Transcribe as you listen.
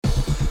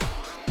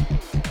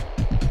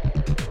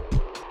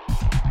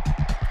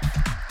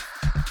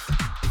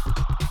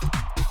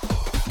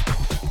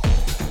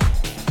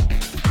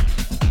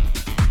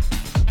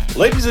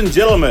Ladies and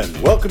gentlemen,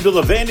 welcome to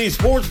the Vandy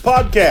Sports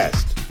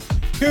Podcast.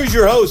 Here's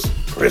your host,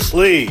 Chris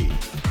Lee.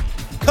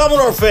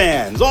 Commodore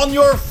fans, on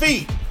your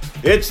feet.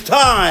 It's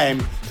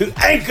time to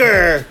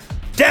anchor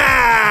down.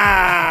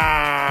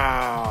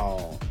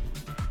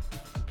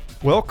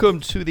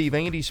 Welcome to the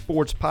Vandy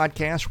Sports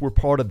Podcast. We're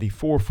part of the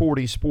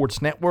 440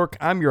 Sports Network.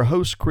 I'm your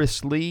host,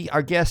 Chris Lee.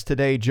 Our guest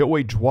today,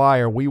 Joey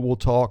Dwyer. We will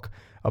talk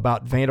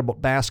about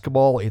Vanderbilt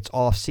basketball. It's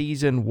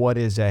off-season, what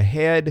is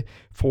ahead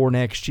for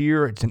next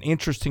year. It's an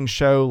interesting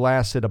show,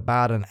 lasted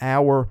about an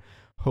hour.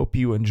 Hope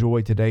you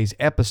enjoy today's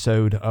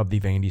episode of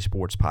the Vandy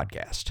Sports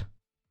Podcast.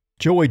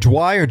 Joey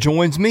Dwyer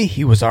joins me.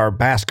 He was our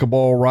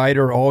basketball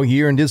writer all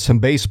year and did some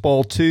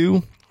baseball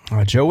too.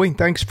 Joey,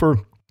 thanks for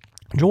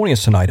joining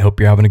us tonight.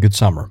 Hope you're having a good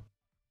summer.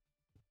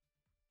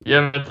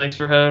 Yeah, man, thanks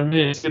for having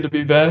me. It's good to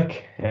be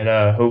back,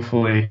 and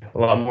hopefully a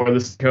lot more of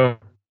this to come.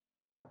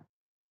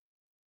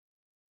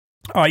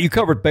 All right, you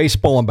covered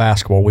baseball and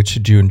basketball. Which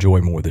did you enjoy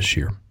more this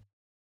year?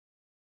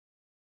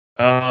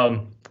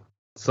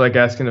 It's like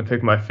asking to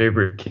pick my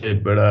favorite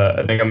kid, but I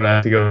think I'm going to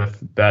have to go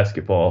with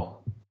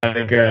basketball. I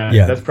think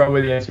that's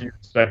probably the answer you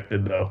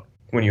expected, though,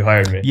 when you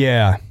hired me.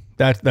 Yeah,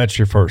 that's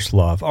your first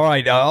love. All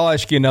right, I'll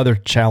ask you another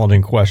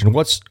challenging question.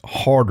 What's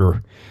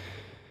harder,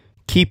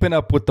 keeping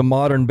up with the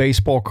modern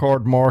baseball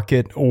card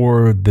market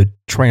or the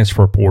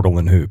transfer portal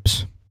and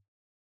hoops?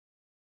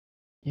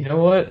 You know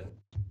what?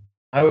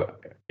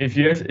 If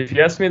you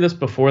asked me this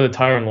before the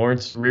Tyrin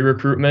Lawrence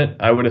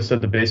re-recruitment, I would have said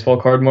the baseball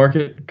card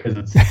market because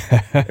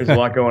there's a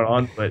lot going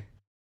on. But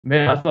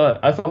man, I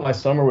thought my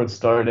summer would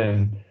start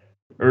in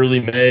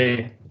early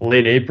May,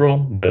 late April,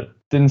 but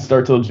didn't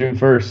start till June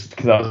 1st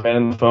because I was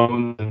manning the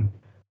phone and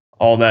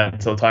all that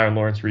until Tyrin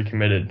Lawrence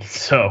recommitted.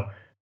 So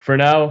for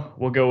now,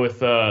 we'll go with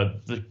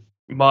the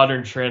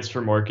modern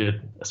transfer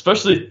market.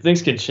 Especially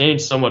things can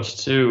change so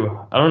much too.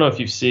 I don't know if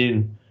you've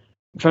seen.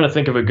 I'm trying to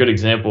think of a good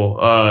example.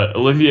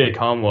 Olivier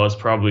Kamwa is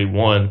probably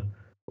one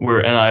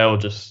where NIL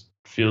just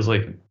feels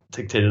like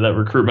dictated that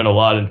recruitment a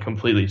lot and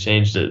completely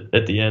changed it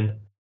at the end.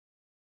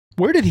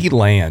 Where did he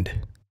land?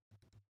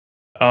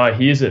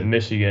 He's at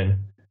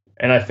Michigan,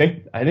 and I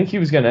think he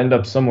was going to end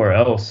up somewhere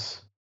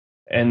else,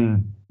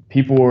 and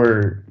people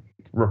were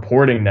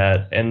reporting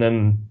that, and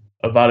then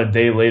about a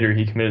day later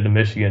he committed to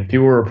Michigan.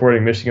 People were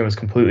reporting Michigan was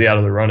completely out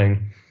of the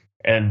running,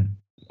 and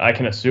I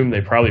can assume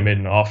they probably made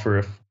an offer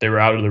if they were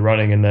out of the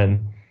running and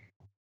then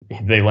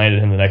they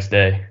landed him the next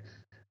day.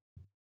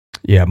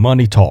 Yeah,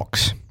 money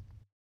talks.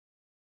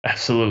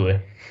 Absolutely.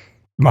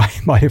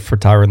 Might have for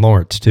Tyrin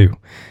Lawrence too.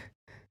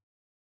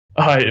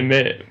 It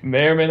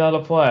may or may not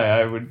apply.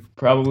 I would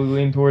probably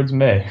lean towards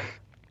May.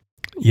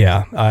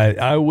 Yeah,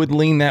 I would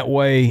lean that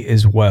way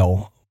as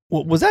well.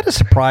 Was that a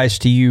surprise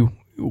to you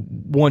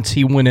once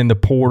he went in the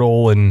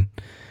portal? And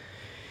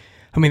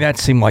I mean, that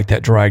seemed like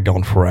that dragged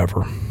on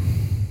forever.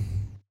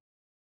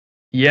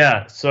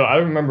 Yeah, so I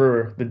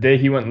remember the day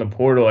he went in the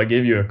portal, I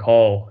gave you a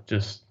call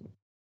just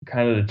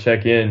kind of to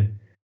check in.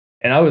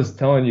 And I was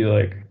telling you,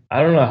 like,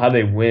 I don't know how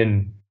they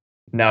win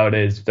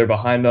nowadays. If they're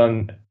behind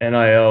on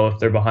NIL, if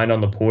they're behind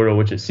on the portal,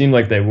 which it seemed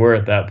like they were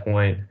at that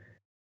point.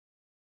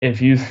 And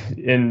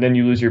then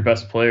you lose your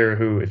best player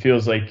who it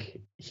feels like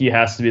he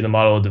has to be the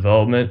model of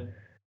development.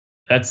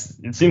 It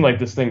seemed like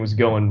this thing was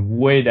going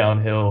way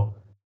downhill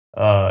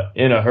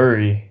in a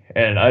hurry.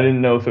 And I didn't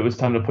know if it was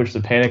time to push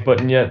the panic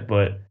button yet,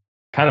 but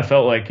kind of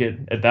felt like it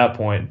at that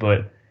point,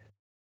 but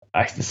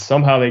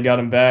somehow they got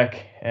him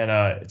back, and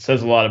it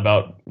says a lot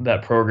about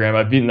that program.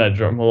 I've beaten that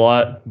drum a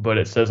lot, but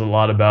it says a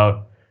lot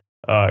about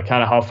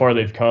kind of how far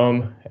they've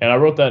come. And I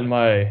wrote that in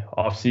my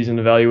off-season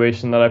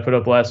evaluation that I put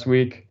up last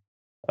week.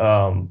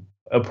 A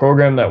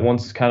program that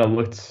once kind of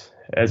looked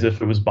as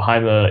if it was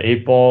behind the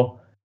eight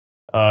ball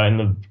in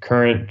the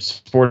current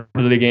sport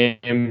of the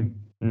game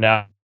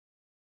now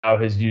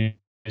has used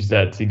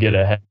that to get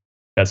ahead.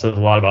 That says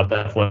a lot about the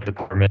athletic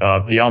department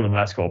beyond the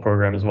basketball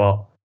program as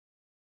well.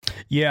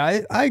 Yeah,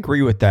 I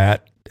agree with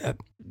that.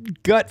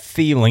 Gut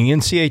feeling,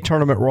 NCAA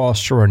tournament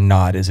roster or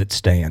not as it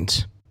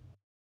stands?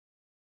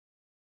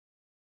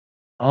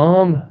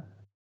 I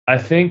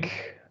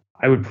think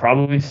I would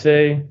probably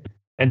say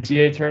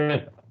NCAA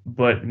tournament,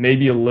 but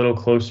maybe a little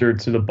closer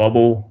to the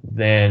bubble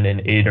than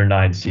an 8 or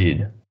 9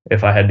 seed,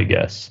 if I had to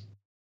guess.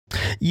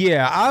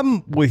 Yeah,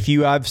 I'm with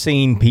you. I've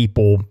seen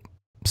people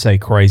say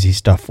crazy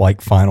stuff like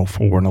Final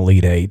Four and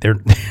Elite Eight.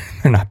 They're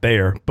not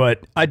there.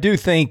 But I do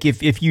think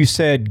if you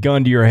said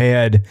gun to your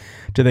head,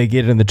 do they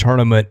get in the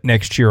tournament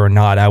next year or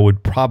not, I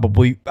would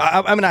probably,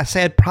 I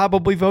said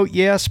probably vote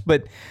yes,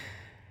 but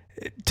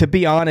to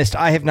be honest,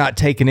 I have not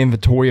taken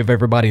inventory of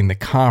everybody in the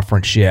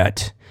conference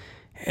yet.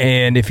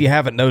 And if you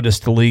haven't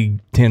noticed, the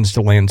league tends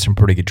to land some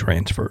pretty good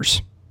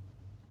transfers.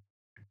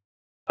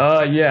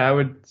 Yeah, I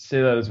would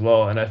say that as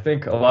well. And I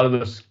think a lot of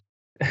those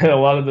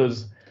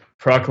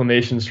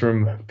proclamations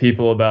from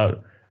people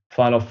about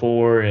Final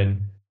Four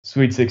and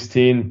Sweet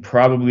 16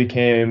 probably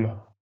came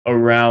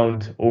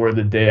around or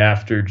the day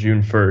after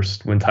June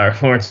 1st when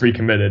Tyrin Lawrence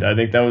recommitted. I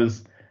think that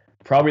was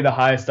probably the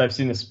highest I've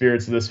seen the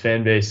spirits of this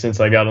fan base since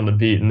I got on the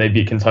beat, and they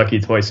beat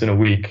Kentucky twice in a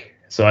week.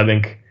 So I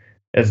think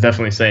it's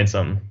definitely saying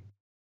something.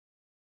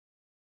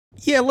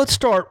 Yeah, let's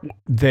start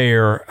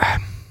there.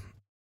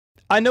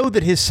 I know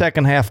that his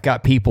second half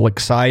got people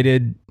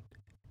excited,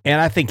 and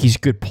I think he's a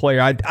good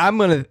player. I'm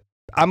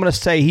gonna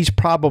say he's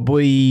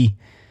probably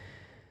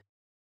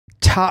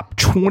top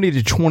 20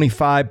 to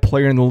 25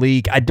 player in the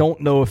league. I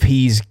don't know if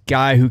he's a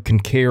guy who can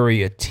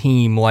carry a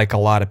team like a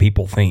lot of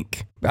people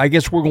think. I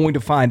guess we're going to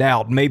find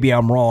out. Maybe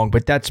I'm wrong,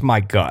 but that's my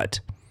gut.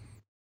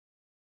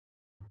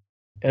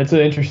 It's an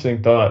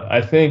interesting thought.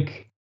 I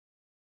think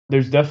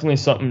there's definitely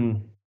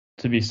something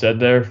to be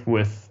said there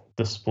with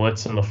the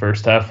splits in the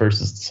first half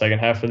versus the second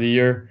half of the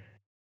year.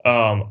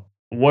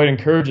 What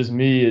encourages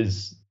me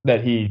is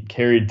that he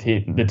carried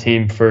the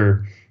team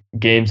for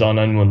games on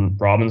end when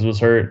Robbins was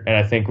hurt, and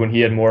I think when he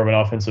had more of an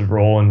offensive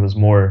role and was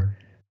more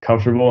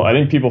comfortable, I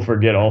think people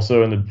forget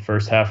also in the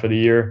first half of the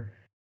year,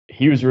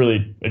 he was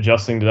really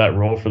adjusting to that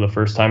role for the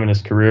first time in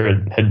his career.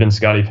 It had been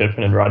Scottie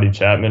Pippen and Rodney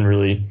Chapman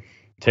really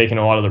taking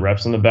a lot of the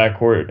reps in the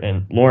backcourt,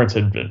 and Lawrence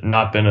had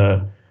not been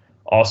a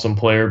awesome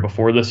player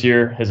before this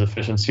year. His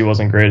efficiency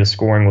wasn't great, his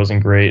scoring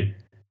wasn't great.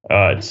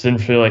 It just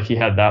didn't feel like he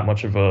had that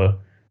much of a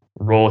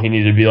role. He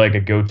needed to be like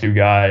a go-to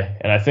guy,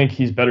 and I think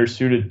he's better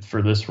suited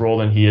for this role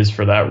than he is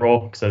for that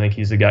role, because I think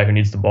he's the guy who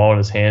needs the ball in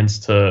his hands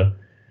to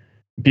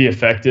be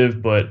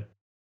effective. But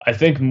I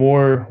think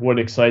more what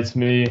excites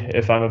me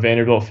if I'm a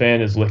Vanderbilt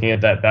fan is looking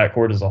at that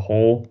backcourt as a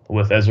whole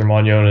with Ezra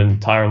Manjon and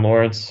Tyrin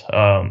Lawrence,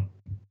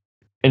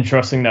 and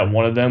trusting that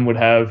one of them would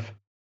have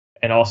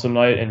an awesome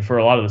night. And for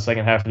a lot of the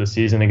second half of the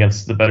season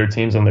against the better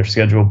teams on their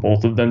schedule,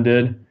 both of them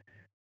did.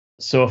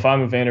 So if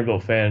I'm a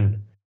Vanderbilt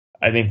fan,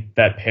 I think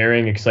that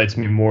pairing excites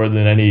me more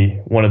than any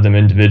one of them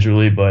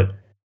individually. But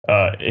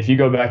if you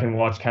go back and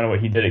watch kind of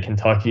what he did at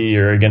Kentucky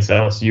or against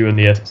LSU in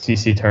the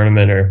SEC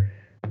tournament, or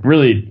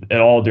really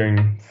at all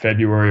during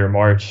February or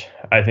March,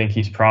 I think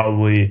he's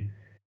probably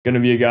going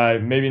to be a guy,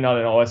 maybe not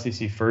an all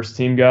SEC first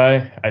team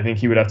guy. I think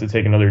he would have to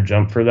take another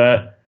jump for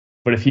that.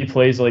 But if he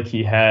plays like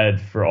he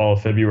had for all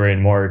of February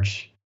and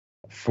March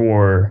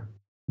for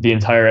the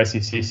entire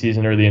SEC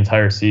season or the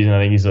entire season, I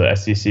think he's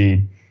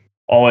a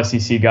all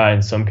SEC guy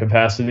in some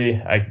capacity.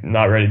 I'm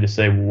not ready to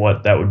say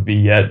what that would be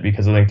yet,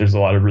 because I think there's a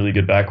lot of really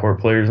good backcourt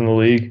players in the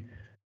league.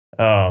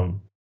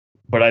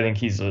 But I think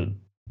he's an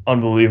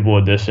unbelievable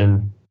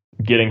addition,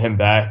 getting him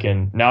back.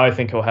 And now I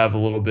think he'll have a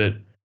little bit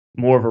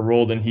more of a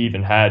role than he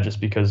even had, just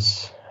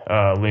because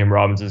Liam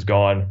Robbins is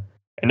gone.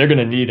 And they're going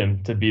to need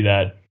him to be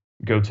that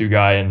go-to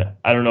guy. And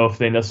I don't know if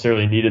they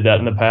necessarily needed that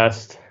in the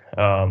past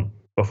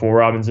before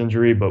Robbins'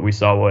 injury, but we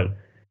saw what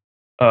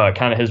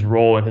kind of his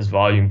role and his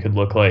volume could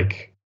look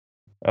like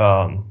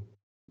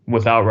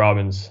without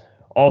Robbins.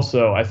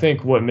 Also, I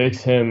think what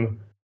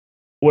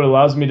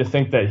allows me to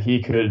think that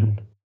he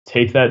could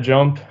take that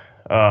jump,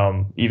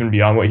 even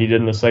beyond what he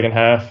did in the second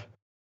half,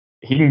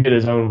 he can get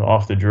his own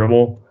off the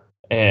dribble,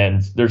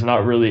 and there's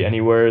not really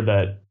anywhere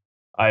that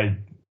I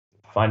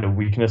find a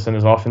weakness in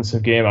his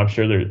offensive game. I'm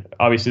sure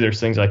there's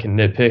things I can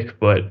nitpick,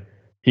 but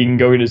he can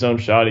go get his own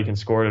shot. He can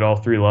score it at all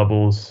three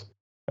levels.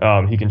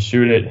 He can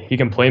shoot it. He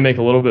can play make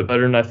a little bit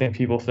better than I think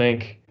people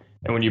think.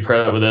 And when you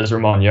pair that with Ezra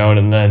Manjon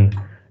and then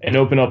an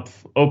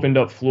opened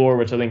up floor,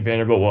 which I think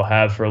Vanderbilt will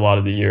have for a lot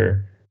of the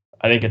year,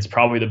 I think it's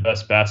probably the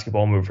best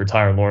basketball move for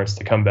Tyrin Lawrence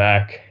to come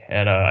back.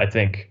 And I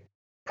think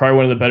probably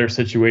one of the better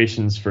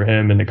situations for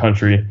him in the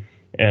country.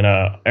 And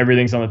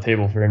everything's on the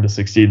table for him to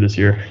succeed this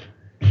year.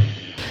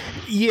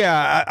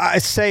 Yeah, I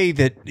say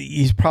that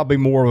he's probably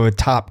more of a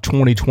top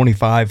 20,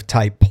 25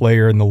 type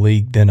player in the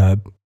league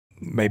than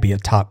maybe a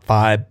top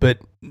 5. But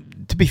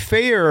to be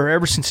fair,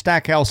 ever since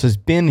Stackhouse has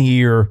been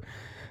here,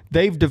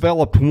 they've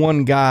developed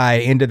one guy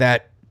into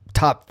that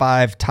top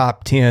 5,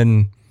 top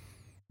 10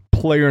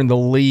 player in the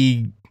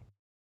league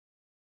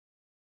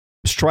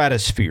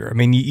stratosphere. I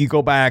mean, you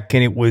go back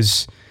and it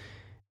was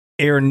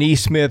Aaron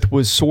Nesmith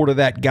was sort of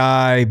that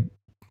guy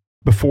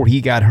before he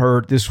got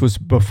hurt. This was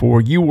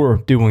before you were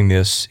doing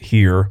this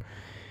here.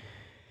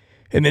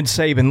 And then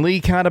Saban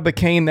Lee kind of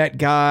became that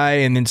guy,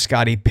 and then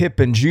Scottie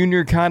Pippen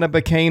Jr. kind of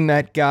became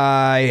that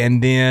guy,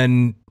 and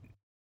then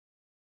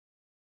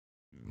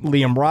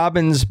Liam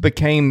Robbins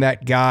became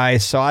that guy.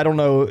 So I don't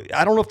know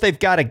if they've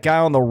got a guy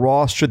on the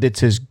roster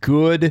that's as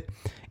good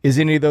as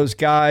any of those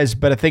guys,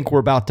 but I think we're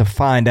about to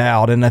find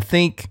out. And I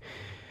think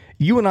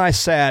you and I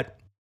sat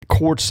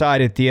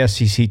courtside at the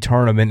SEC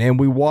tournament, and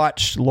we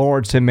watched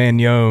Lawrence and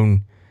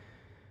Manjon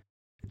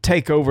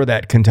take over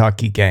that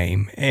Kentucky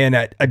game. And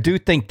I do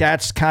think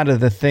that's kind of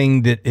the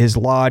thing that is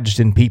lodged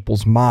in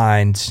people's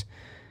minds.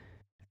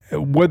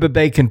 Whether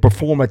they can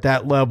perform at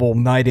that level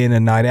night in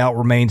and night out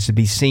remains to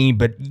be seen,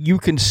 but you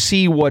can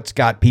see what's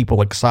got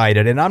people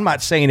excited. And I'm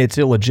not saying it's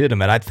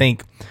illegitimate. I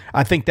think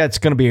that's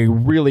going to be a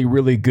really,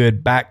 really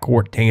good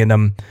backcourt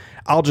tandem.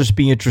 I'll just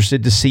be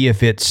interested to see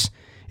if it's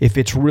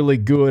really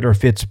good or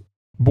if it's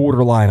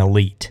borderline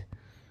elite.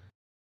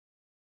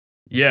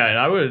 Yeah, and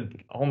I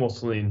would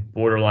almost lean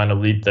borderline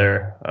elite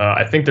there.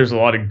 I think there's a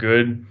lot of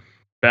good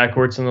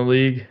backcourts in the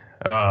league.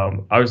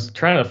 I was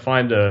trying to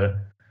find a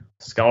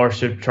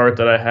scholarship chart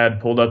that I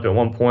had pulled up at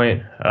one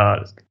point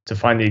to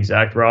find the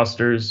exact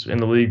rosters in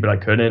the league, but I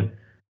couldn't.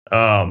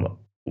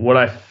 What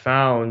I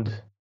found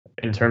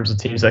in terms of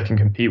teams that can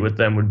compete with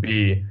them would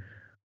be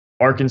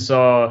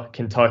Arkansas,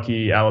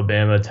 Kentucky,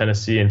 Alabama,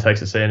 Tennessee, and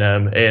Texas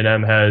A&M.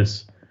 A&M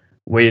has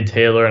Wade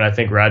Taylor, and I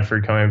think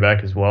Radford coming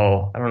back as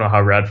well. I don't know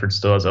how Radford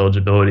still has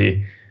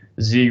eligibility.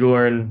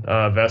 Ziegler and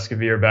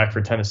Vescovy are back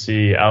for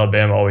Tennessee.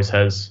 Alabama always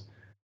has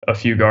a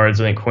few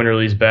guards. I think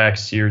Quinterly's back.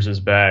 Sears is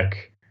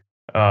back.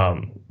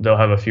 They'll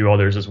have a few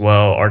others as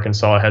well.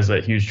 Arkansas has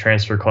that huge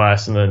transfer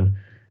class, and then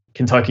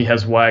Kentucky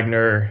has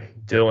Wagner,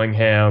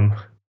 Dillingham,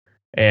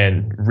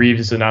 and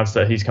Reeves announced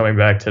that he's coming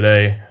back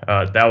today.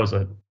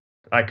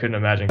 I couldn't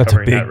imagine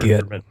covering that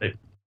recruitment.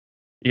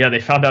 They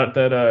found out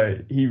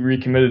that he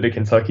recommitted to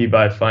Kentucky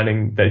by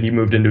finding that he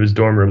moved into his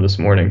dorm room this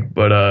morning.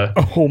 But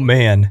oh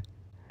man,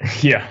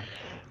 yeah,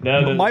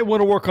 you might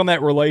want to work on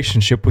that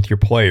relationship with your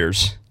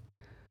players.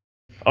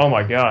 Oh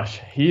my gosh,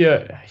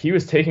 he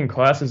was taking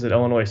classes at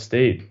Illinois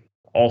State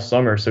all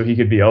summer so he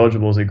could be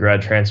eligible as a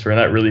grad transfer, and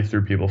that really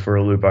threw people for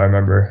a loop, I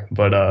remember.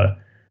 But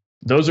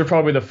those are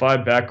probably the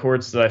 5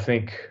 backcourts that I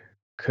think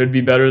could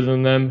be better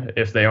than them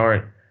if they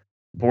aren't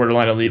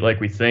borderline elite like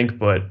we think.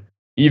 But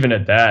even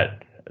at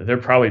that, they're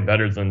probably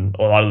better than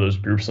a lot of those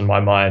groups in my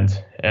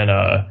mind. And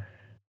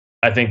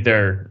I think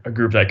they're a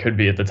group that could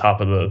be at the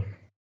top of the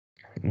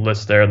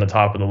list there in the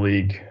top of the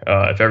league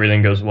if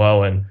everything goes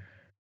well. And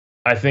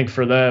I think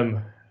for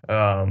them,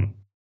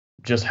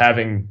 just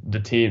having the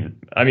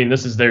team, I mean,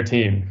 this is their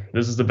team.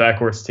 This is the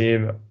backcourt's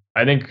team.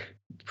 I think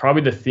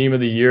probably the theme of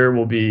the year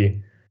will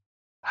be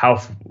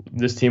how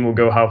this team will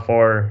go, how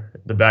far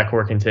the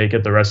backcourt can take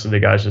it. The rest of the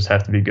guys just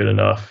have to be good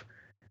enough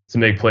to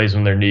make plays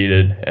when they're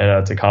needed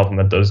and to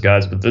complement those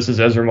guys. But this is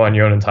Ezra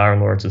Magnon and Tyrin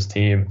Lawrence's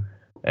team.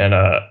 And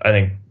I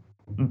think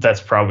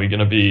that's probably going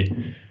to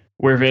be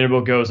where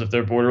Vanderbilt goes. If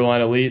they're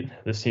borderline elite,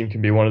 this team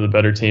can be one of the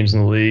better teams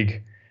in the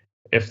league.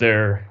 If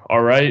they're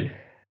all right,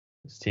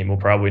 this team will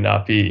probably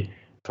not be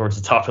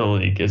towards the top of the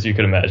league, as you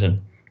could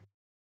imagine.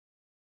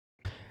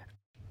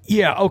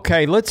 Yeah,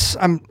 okay.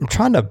 I'm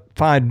trying to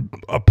find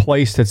a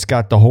place that's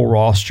got the whole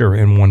roster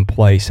in one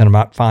place, and I'm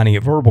not finding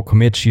it. Verbal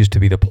commits used to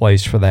be the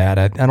place for that.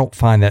 I don't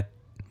find that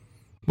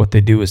what they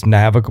do is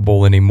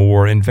navigable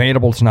anymore, and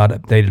Vanderbilt's not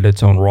updated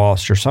its own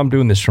roster, so I'm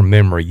doing this from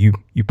memory.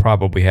 You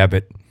probably have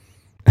it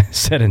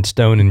set in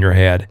stone in your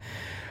head.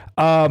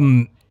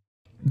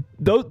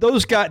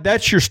 Those guys,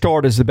 that's your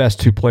start as the best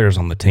 2 players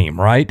on the team,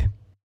 right?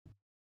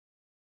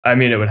 I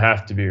mean, it would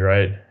have to be,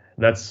 right?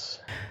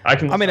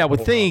 I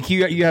would think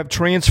you have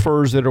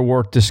transfers that are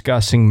worth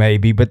discussing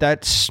maybe, but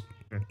that's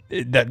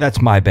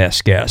my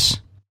best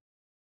guess.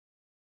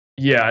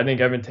 Yeah, I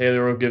think Evan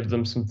Taylor will give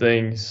them some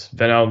things.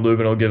 Ven Allen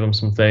Lubin will give them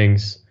some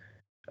things.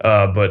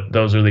 But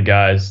those are the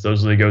guys.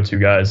 Those are the go-to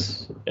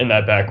guys in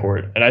that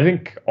backcourt. And I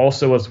think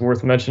also what's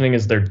worth mentioning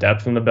is their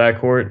depth in the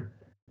backcourt,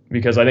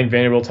 because I think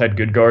Vanderbilt's had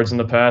good guards in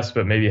the past,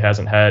 but maybe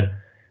hasn't had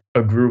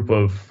a group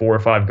of 4 or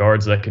 5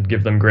 guards that could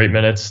give them great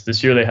minutes.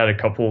 This year they had a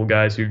couple of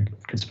guys who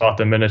could spot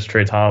them minutes.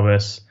 Trey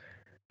Thomas,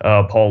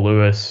 Paul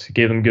Lewis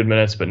gave them good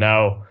minutes, but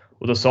now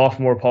with a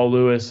sophomore Paul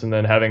Lewis and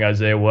then having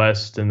Isaiah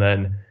West and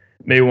then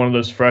maybe one of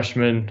those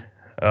freshmen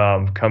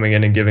coming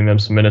in and giving them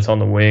some minutes on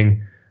the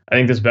wing, I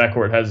think this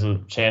backcourt has a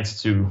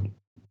chance to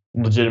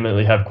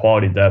legitimately have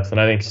quality depth.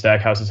 And I think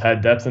Stackhouse has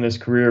had depth in his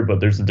career, but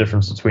there's a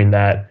difference between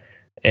that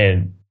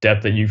and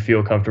depth that you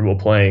feel comfortable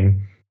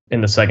playing in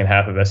the second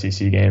half of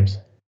SEC games.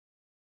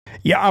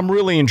 Yeah, I'm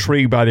really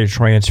intrigued by their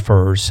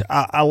transfers.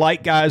 I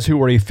like guys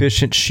who are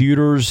efficient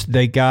shooters.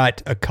 They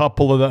got a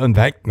couple of them. In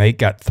fact, they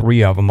got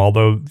 3 of them,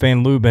 although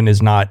Van Lubin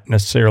is not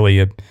necessarily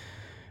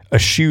a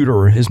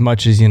shooter as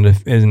much as an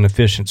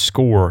efficient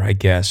scorer, I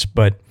guess.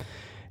 But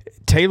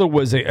Taylor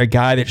was a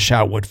guy that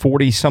shot,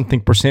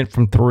 40-something%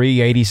 from 3,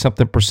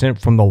 80-something%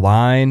 from the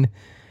line.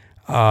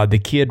 The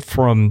kid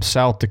from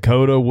South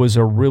Dakota was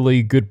a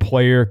really good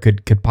player,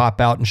 could pop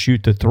out and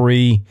shoot the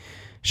 3.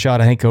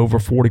 Shot, I think, over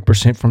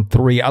 40% from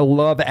 3. I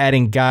love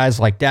adding guys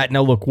like that.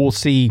 Now, look, we'll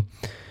see.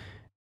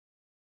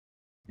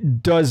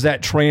 Does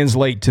that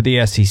translate to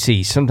the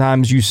SEC?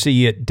 Sometimes you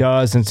see it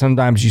does, and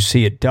sometimes you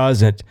see it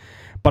doesn't.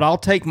 But I'll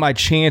take my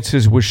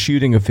chances with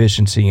shooting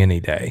efficiency any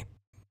day.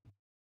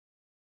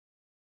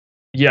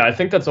 Yeah, I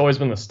think that's always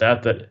been the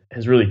stat that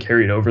has really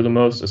carried over the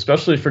most,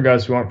 especially for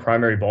guys who aren't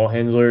primary ball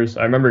handlers.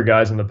 I remember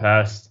guys in the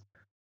past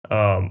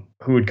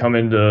who would come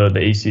into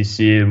the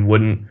ACC and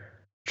wouldn't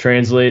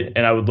translate,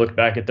 and I would look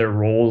back at their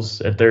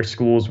roles at their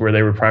schools where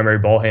they were primary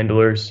ball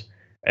handlers,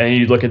 and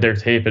you'd look at their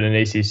tape at an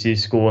ACC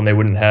school and they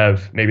wouldn't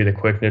have maybe the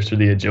quickness or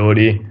the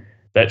agility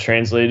that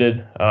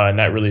translated, and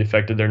that really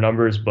affected their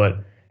numbers.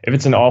 But if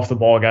it's an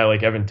off-the-ball guy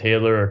like Evan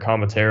Taylor or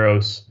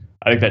Kamateros,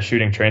 I think that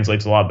shooting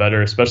translates a lot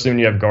better, especially when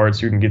you have guards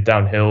who can get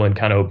downhill and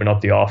kind of open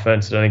up the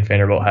offense, and I think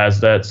Vanderbilt has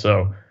that.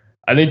 So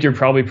I think you're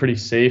probably pretty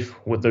safe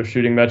with those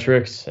shooting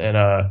metrics, and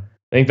I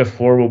think the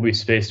floor will be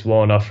spaced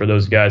well enough for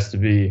those guys to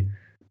be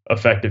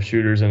effective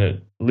shooters and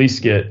at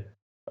least get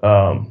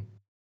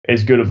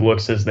as good of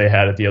looks as they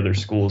had at the other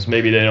schools.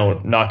 Maybe they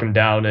don't knock them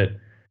down at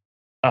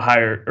a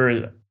higher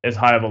or as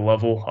high of a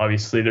level.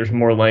 Obviously, there's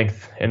more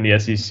length in the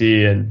SEC,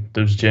 and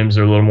those gyms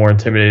are a little more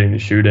intimidating to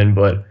shoot in,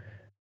 but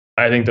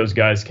I think those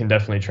guys can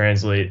definitely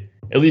translate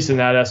at least in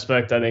that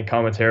aspect, I think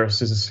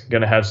Kamateros is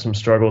going to have some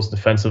struggles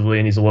defensively,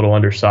 and he's a little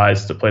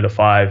undersized to play the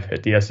 5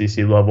 at the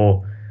SEC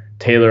level.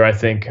 Taylor, I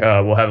think,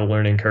 will have a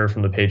learning curve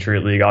from the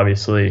Patriot League,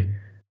 obviously.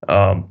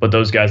 But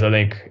those guys, I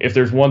think, if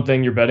there's one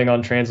thing you're betting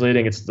on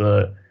translating, it's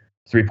the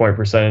 3-point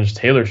percentage.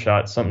 Taylor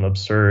shot something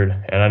absurd,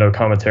 and I know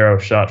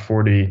Kamateros shot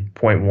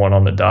 40.1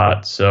 on the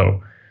dot.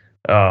 So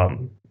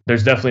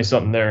there's definitely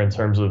something there in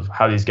terms of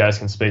how these guys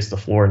can space the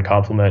floor and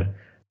complement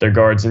their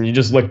guards. And you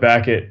just look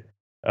back at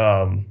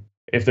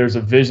if there's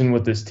a vision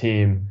with this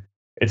team,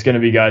 it's going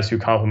to be guys who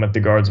complement the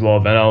guards well.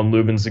 Ven Allen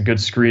Lubin's a good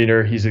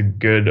screener. He's a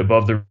good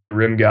above the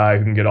rim guy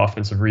who can get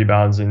offensive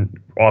rebounds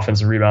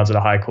at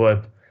a high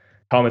clip.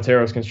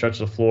 Kamateros can stretch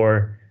the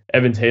floor.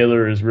 Evan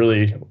Taylor is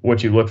really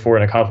what you look for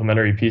in a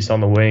complementary piece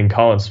on the wing.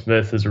 Colin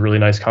Smith is a really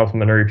nice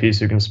complementary piece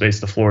who can space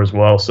the floor as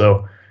well.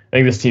 So I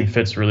think this team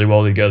fits really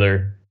well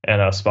together,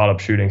 and spot-up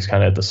shooting is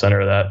kind of at the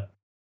center of that.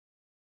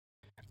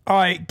 All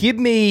right, give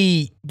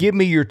me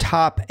your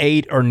top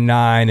 8 or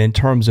 9 in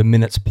terms of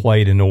minutes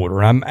played in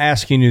order. I'm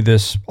asking you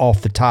this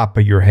off the top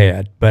of your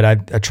head, but I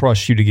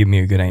trust you to give me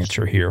a good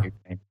answer here.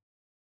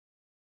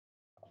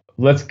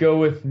 Let's go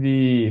with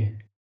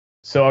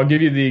so I'll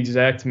give you the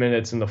exact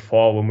minutes in the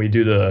fall when we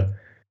do the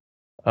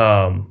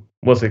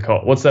what's it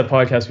called? What's that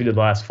podcast we did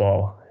last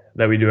fall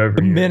that we do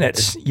every year?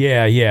 Minutes.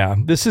 Yeah.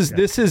 This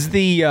is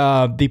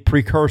the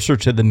precursor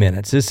to the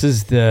minutes. This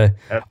is the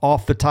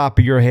off the top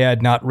of your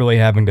head, not really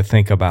having to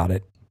think about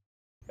it.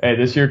 Hey,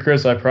 this year,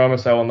 Chris, I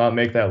promise I will not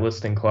make that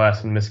list in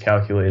class and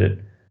miscalculate it.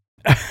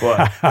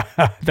 But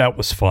that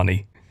was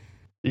funny.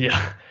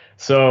 Yeah.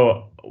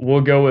 So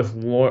we'll go with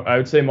I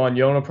would say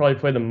Magnon will probably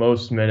play the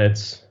most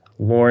minutes.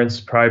 Lawrence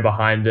probably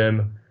behind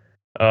him.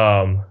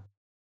 Trying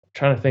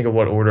to think of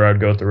what order I'd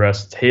go with the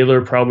rest.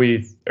 Taylor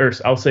probably, or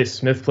I'll say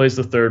Smith plays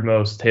the 3rd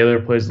most.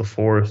 Taylor plays the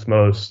 4th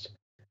most.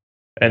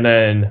 And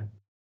then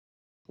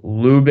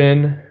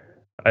Lubin,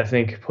 I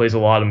think, plays a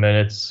lot of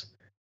minutes.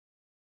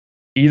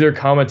 Either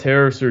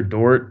Kamateros or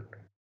Dort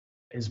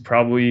is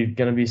probably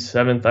going to be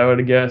 7th, I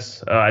would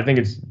guess. I think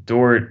it's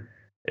Dort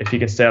if he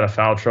can stay out of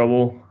foul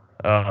trouble.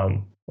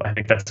 I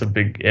think that's a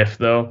big if,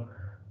 though.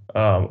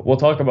 We'll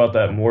talk about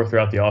that more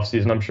throughout the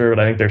offseason, I'm sure, but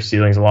I think their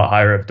ceiling's a lot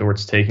higher if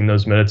Dort's taking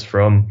those minutes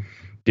from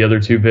the other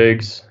 2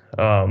 bigs.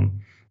 But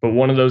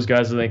one of those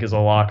guys, I think, is a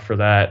lock for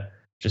that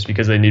just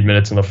because they need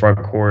minutes in the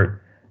front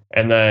court.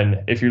 And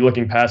then if you're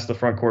looking past the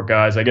front court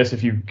guys, I guess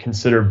if you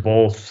consider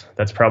both,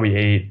 that's probably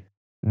 8.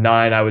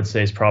 9, I would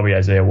say, is probably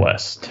Isaiah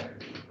West.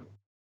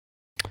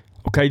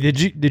 Okay,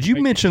 did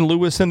you mention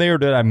Lewis in there, or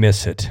did I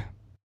miss it?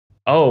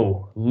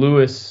 Oh,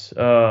 Lewis.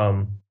 Did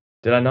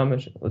I not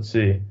mention? Let's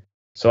see.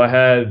 So I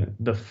had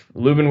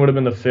Lubin would have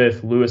been the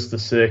 5th, Lewis the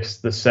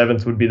 6th, the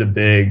 7th would be the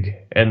big,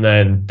 and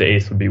then the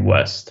 8th would be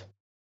West.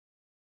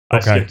 I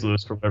skipped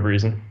Lewis for whatever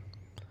reason.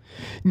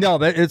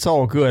 No, it's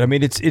all good. I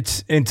mean,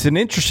 it's an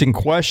interesting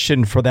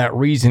question for that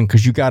reason,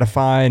 because you got to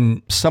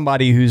find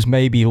somebody who's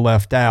maybe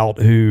left out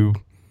who,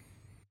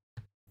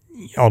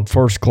 on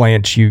first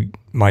glance, you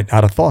might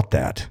not have thought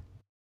that.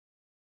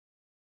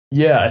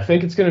 Yeah, I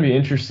think it's going to be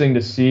interesting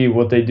to see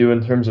what they do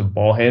in terms of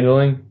ball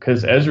handling,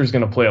 because Ezra's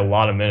going to play a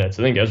lot of minutes.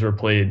 I think Ezra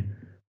played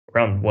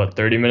around,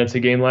 30 minutes a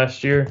game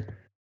last year?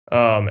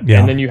 And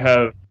then you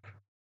have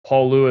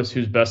Paul Lewis,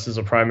 who's best as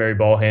a primary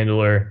ball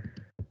handler,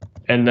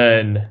 and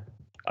then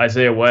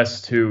Isaiah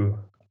West, who,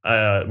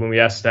 when we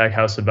asked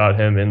Stackhouse about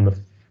him in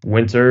the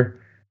winter,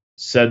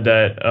 said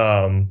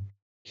that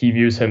he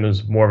views him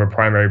as more of a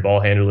primary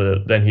ball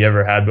handler than he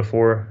ever had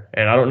before.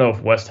 And I don't know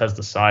if West has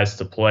the size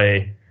to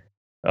play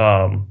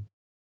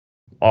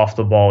off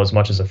the ball as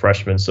much as a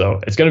freshman. So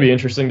it's going to be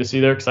interesting to see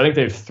there, because I think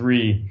they have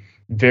 3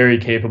 very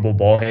capable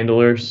ball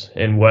handlers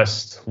in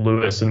West,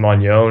 Lewis, and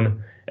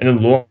Magnon. And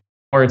then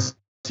Lawrence,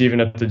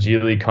 even at the G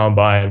League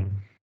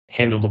Combine,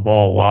 handled the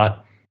ball a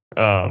lot.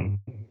 I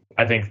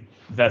think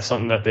that's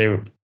something that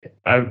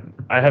I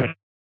haven't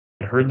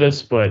heard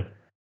this, but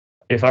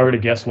if I were to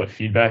guess what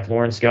feedback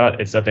Lawrence got,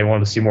 it's that they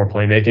wanted to see more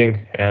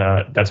playmaking,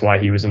 and that's why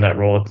he was in that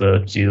role at the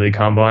G League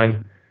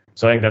Combine.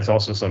 So I think that's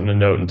also something to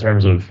note in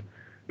terms of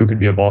who could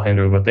be a ball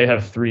handler. But they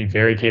have 3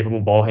 very capable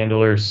ball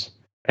handlers,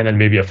 and then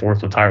maybe a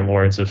 4th with Tyrin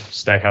Lawrence if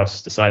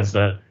Stackhouse decides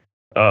that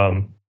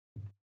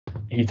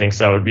he thinks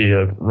that would be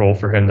a role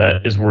for him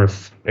that is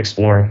worth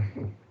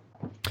exploring.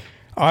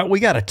 All right, we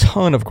got a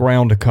ton of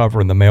ground to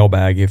cover in the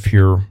mailbag if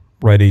you're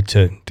ready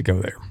to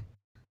go there.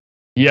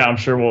 Yeah, I'm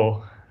sure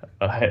we'll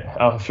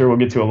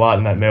get to a lot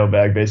in that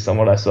mailbag based on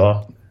what I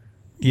saw.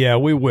 Yeah,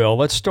 we will.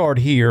 Let's start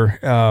here.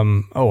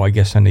 I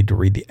guess I need to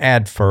read the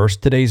ad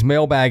first. Today's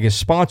mailbag is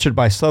sponsored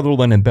by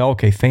Sutherland &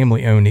 Belk, a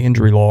family-owned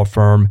injury law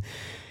firm.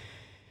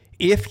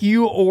 If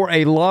you or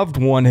a loved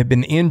one have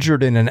been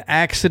injured in an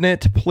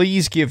accident,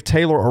 please give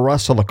Taylor or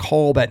Russell a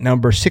call. That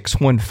number,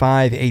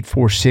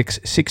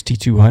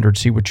 615-846-6200.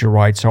 See what your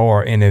rights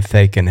are and if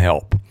they can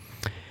help.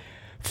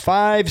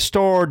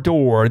 5-Star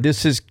Door.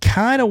 This is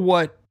kind of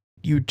what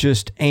you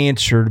just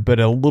answered, but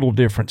a little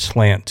different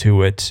slant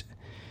to it.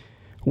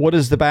 What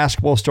does the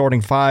basketball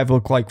starting 5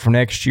 look like for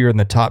next year and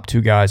the top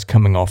 2 guys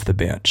coming off the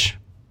bench?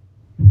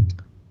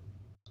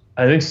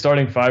 I think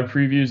starting five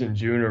previews in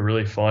June are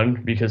really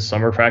fun because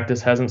summer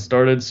practice hasn't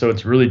started. So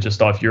it's really just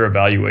off your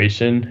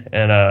evaluation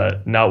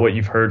and not what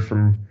you've heard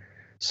from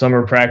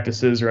summer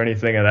practices or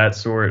anything of that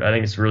sort. I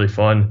think it's really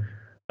fun.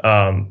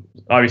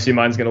 Obviously,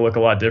 mine's going to look a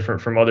lot different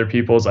from other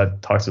people's.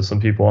 I've talked to some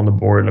people on the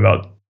board and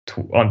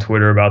on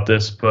Twitter about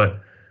this, but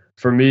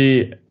for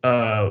me,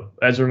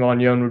 Ezra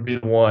Manjon would be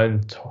the one,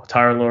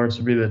 Tyrin Lawrence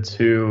would be the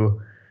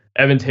two,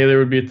 Evan Taylor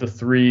would be at the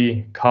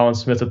 3, Colin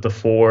Smith at the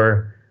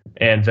 4,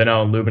 and Ven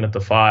Allen Lubin at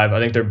the 5. I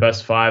think their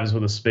best 5s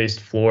with a spaced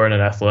floor and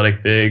an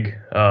athletic big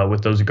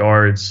with those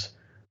guards.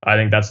 I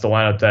think that's the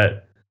lineup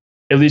that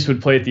at least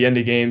would play at the end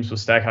of games. With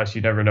Stackhouse,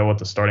 you never know what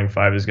the starting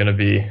 5 is going to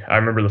be. I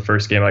remember the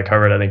first game I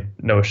covered, I think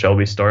Noah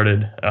Shelby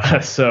started.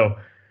 So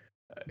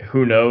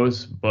who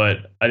knows?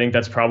 But I think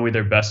that's probably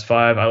their best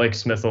 5. I like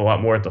Smith a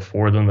lot more at the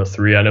 4 than the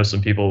 3. I know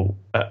some people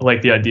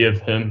like the idea of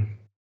him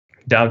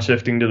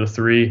downshifting to the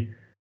 3.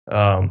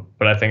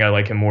 But I think I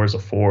like him more as a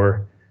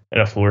 4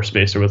 and a floor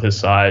spacer with his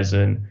size.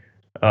 And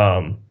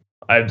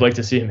I'd like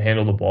to see him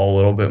handle the ball a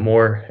little bit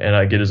more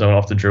and get his own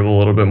off the dribble a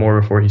little bit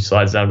more before he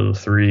slides down to the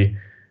 3.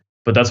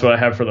 But that's what I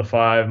have for the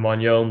 5.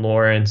 Manjon,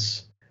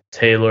 Lawrence,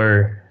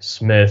 Taylor,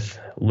 Smith,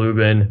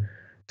 Lubin.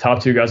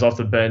 Top 2 guys off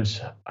the bench,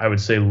 I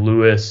would say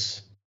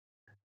Lewis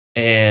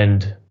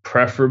and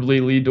preferably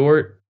Lee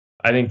Dort.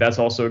 I think that's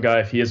also a guy,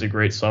 if he has a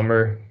great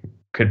summer,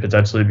 could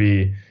potentially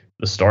be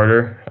the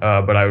starter.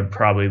 But I would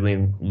probably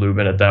lean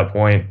Lubin at that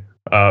point.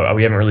 We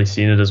haven't really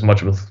seen it as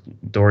much with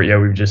Dort yet.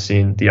 We've just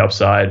seen the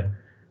upside.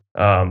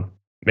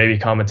 Maybe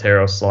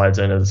Kamateros slides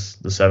in as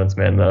the 7th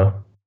man, though.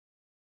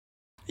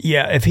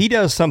 Yeah, if he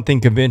does something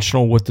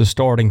conventional with the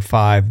starting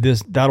 5,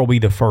 that'll be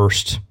the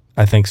first,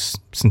 I think,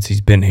 since he's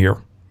been here.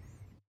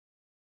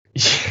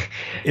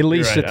 At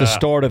least right. At the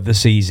start of the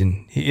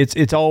season.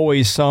 It's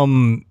always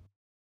some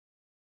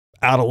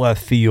out of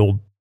left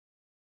field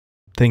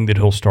thing that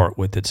he'll start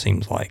with, it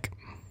seems like.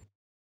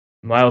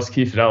 Miles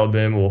Keefe at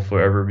Alabama will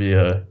forever be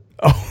a...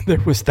 Oh, there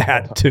was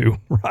that too,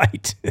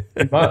 right?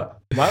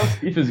 Miles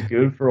Keefe is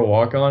good for a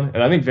walk-on,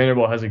 and I think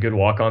Vanderbilt has a good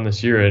walk-on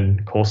this year,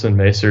 and Colson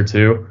Macer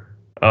too.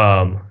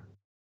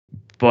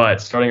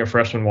 But starting a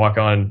freshman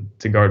walk-on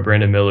to guard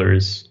Brandon Miller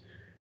is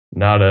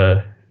not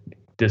a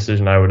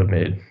decision I would have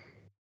made.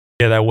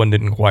 Yeah, that one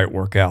didn't quite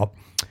work out.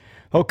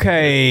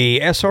 Okay,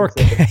 SR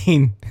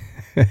Kane.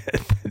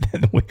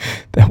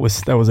 that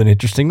was an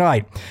interesting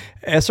night.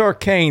 SR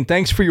Kane,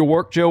 thanks for your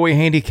work, Joey.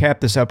 Handicap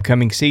this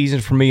upcoming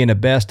season for me in a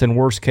best and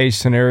worst case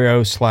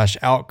scenario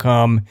 /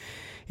 outcome.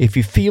 If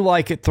you feel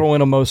like it, throw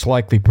in a most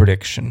likely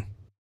prediction.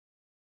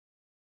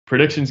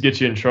 Predictions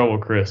get you in trouble,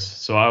 Chris.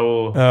 So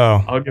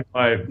I'll give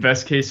my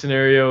best case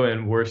scenario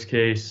and worst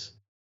case.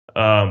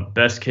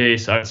 Best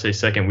case, I would say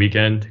second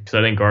weekend because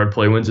I think guard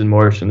play wins in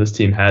March and this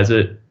team has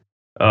it.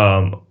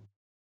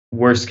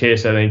 Worst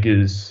case, I think,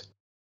 is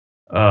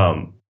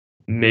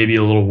maybe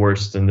a little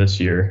worse than this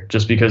year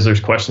just because there's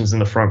questions in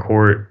the front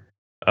court.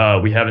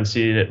 We haven't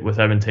seen it with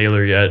Evan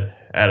Taylor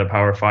yet at a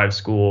Power 5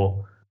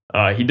 school.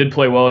 He did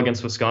play well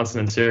against Wisconsin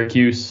and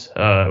Syracuse,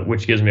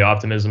 which gives me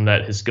optimism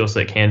that his skill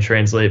set can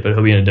translate, but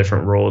he'll be in a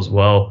different role as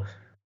well.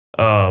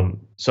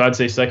 So I'd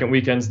say second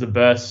weekend's the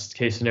best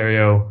case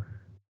scenario.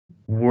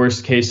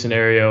 Worst case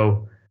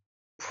scenario,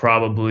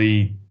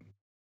 probably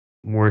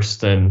worse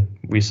than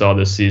we saw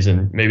this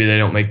season. Maybe they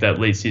don't make that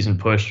late season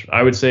push.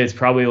 I would say it's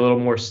probably a little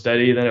more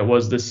steady than it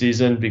was this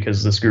season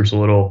because this group's a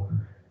little,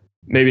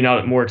 maybe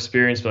not more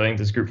experienced, but I think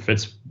this group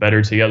fits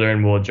better together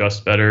and will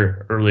adjust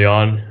better early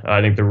on.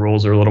 I think the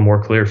rules are a little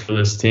more clear for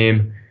this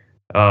team.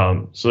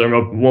 So there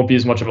won't be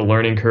as much of a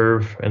learning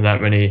curve and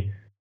that many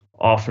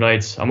off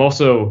nights. I'm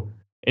also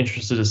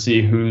interested to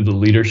see who the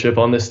leadership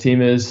on this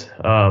team is.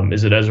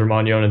 Is it Ezra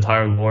Manjon and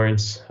Tyrin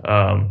Lawrence?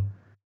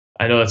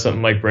 I know that's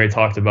something Mike Bray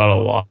talked about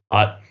a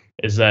lot,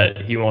 is that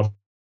he wants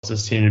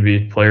this team to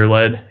be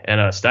player-led.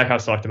 And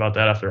Stackhouse talked about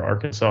that after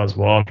Arkansas as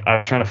well.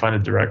 I'm trying to find a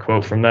direct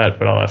quote from that,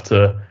 but I'll have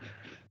to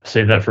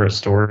save that for a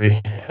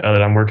story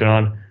that I'm working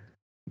on.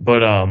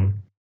 But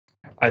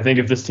I think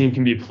if this team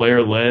can be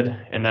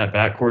player-led and that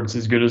backcourt's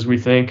as good as we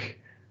think,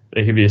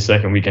 they could be a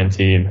second weekend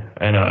team.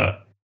 And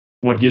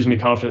what gives me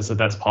confidence that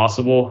that's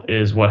possible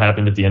is what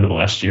happened at the end of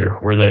last year,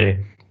 where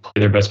they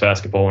played their best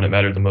basketball when it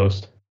mattered the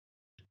most.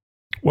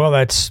 Well,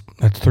 that's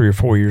 3 or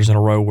 4 years in a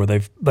row where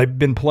they've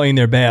been playing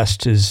their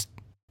best as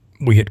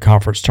we hit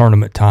conference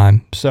tournament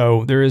time.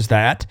 So there is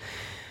that.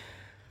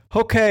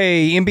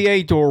 Okay,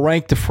 NBA door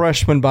rank the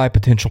freshman by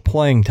potential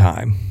playing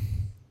time.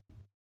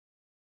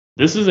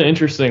 This is an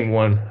interesting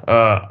one.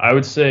 I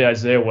would say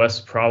Isaiah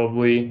West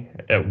probably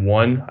at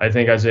 1. I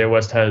think Isaiah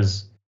West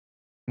has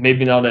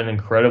maybe not an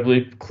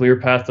incredibly clear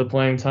path to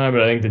playing time,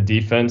 but I think the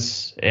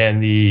defense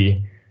and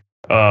the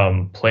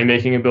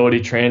playmaking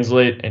ability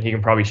translate, and he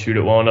can probably shoot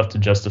it well enough to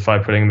justify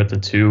putting him at the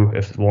 2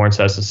 if Lawrence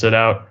has to sit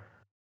out.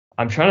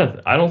 I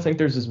don't think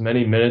there's as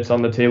many minutes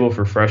on the table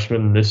for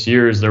freshmen this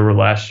year as there were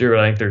last year.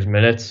 I think there's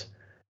minutes.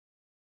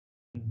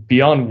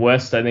 Beyond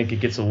West, I think it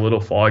gets a little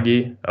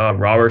foggy.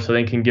 Roberts, I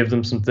think, can give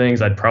them some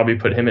things. I'd probably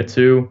put him at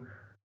 2.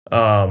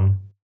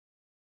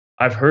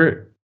 I've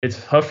heard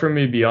it's tough for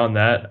me beyond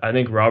that. I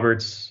think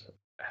Roberts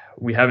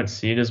we haven't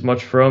seen as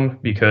much from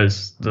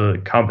because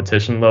the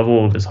competition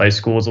level of his high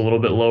school is a little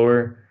bit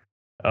lower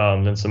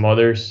than some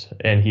others,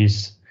 and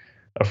he's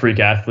a freak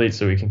athlete,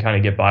 so he can kind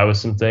of get by with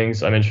some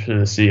things. I'm interested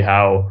to see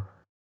how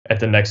at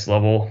the next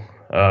level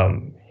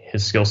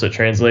his skill set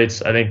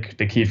translates. I think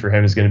the key for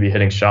him is going to be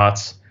hitting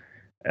shots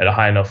at a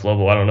high enough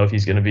level. I don't know if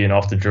he's going to be an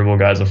off the dribble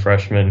guy as a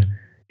freshman.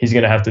 He's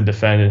going to have to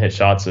defend and hit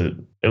shots at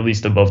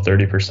least above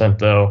 30%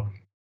 though.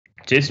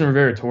 Jason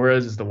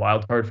Rivera-Torres is the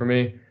wild card for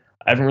me.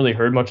 I haven't really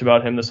heard much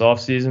about him this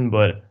offseason,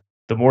 but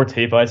the more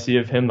tape I see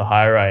of him, the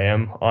higher I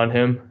am on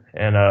him.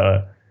 And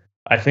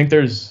I think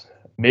there's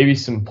maybe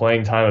some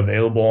playing time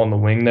available on the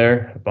wing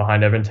there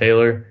behind Evan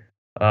Taylor.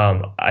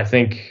 I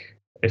think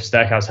if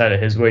Stackhouse had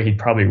it his way, he'd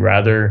probably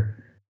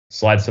rather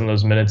slide some of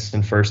those minutes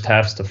in first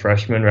halves to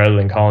freshmen rather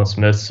than Colin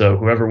Smith. So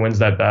whoever wins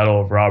that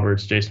battle of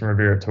Roberts, Jason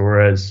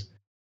Rivera-Torres,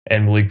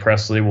 and Malik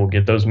Presley will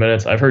get those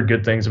minutes. I've heard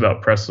good things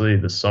about Presley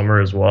this summer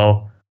as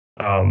well.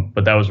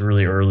 But that was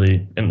really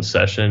early in the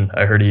session.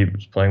 I heard he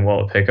was playing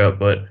well at pickup,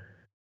 but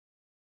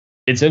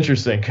it's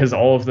interesting because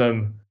all of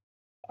them,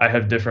 I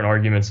have different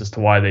arguments as to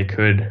why they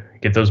could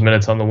get those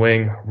minutes on the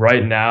wing.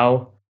 Right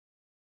now,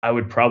 I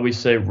would probably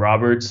say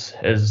Roberts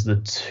as the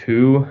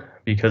 2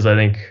 because I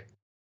think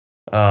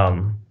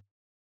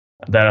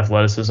that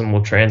athleticism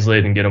will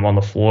translate and get him on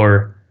the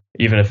floor,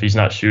 even if he's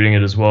not shooting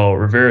it as well.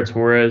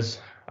 Rivera-Torres,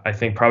 I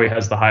think, probably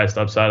has the highest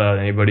upside out of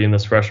anybody in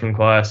this freshman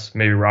class.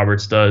 Maybe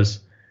Roberts does.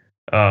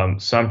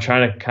 So I'm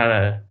trying to kind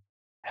of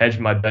hedge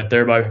my bet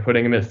there by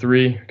putting him at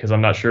 3 because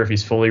I'm not sure if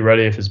he's fully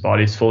ready, if his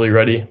body's fully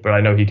ready, but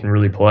I know he can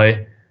really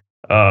play.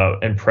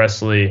 And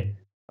Presley,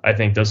 I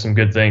think, does some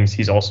good things.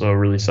 He's also a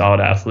really solid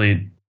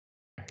athlete.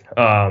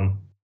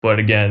 But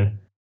again,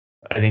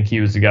 I think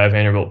he was the guy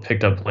Vanderbilt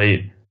picked up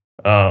late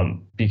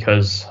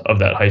because of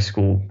that high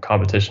school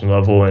competition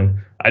level.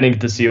 And I didn't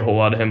get to see a whole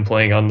lot of him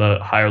playing on the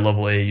higher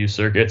level AAU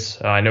circuits.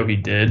 I know he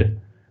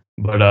did,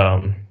 but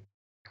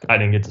I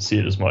didn't get to see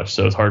it as much,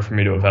 so it's hard for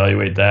me to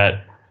evaluate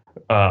that.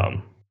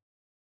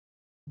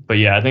 But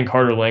yeah, I think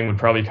Carter Lang would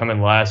probably come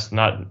in last.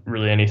 Not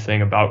really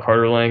anything about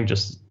Carter Lang,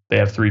 just they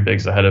have 3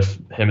 bigs ahead of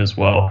him as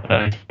well. And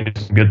I think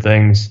some good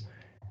things.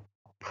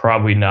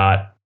 Probably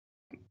not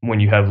when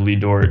you have Lee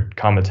Dort,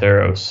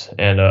 Kamateros,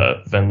 and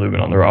Ven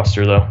Lubin on the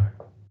roster, though.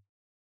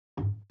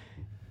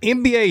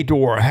 NBA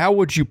door, how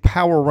would you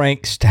power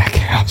rank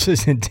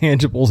Stackhouse's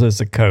intangibles as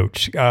a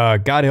coach?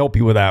 God help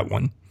you with that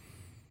one.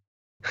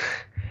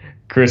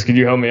 Chris, could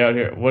you help me out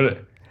here?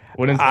 What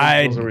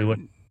intangibles are we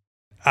looking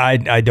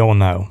at? I don't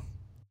know.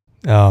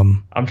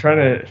 I'm trying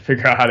to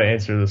figure out how to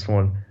answer this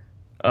one.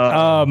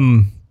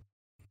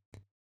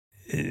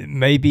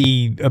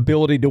 Maybe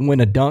ability to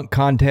win a dunk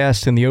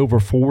contest in the over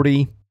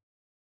 40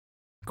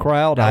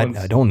 crowd.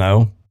 I don't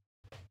know.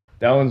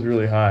 That one's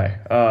really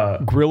high.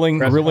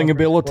 Grilling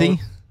ability.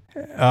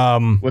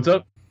 What's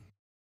up?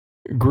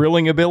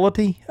 Grilling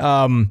ability.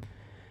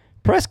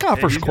 Press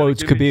conference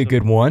quotes could be a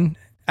good one.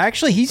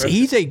 Actually,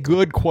 he's a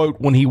good quote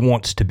when he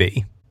wants to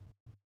be.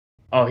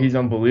 Oh, he's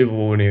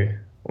unbelievable when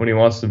he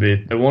wants to be.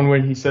 The one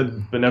when he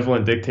said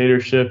benevolent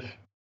dictatorship.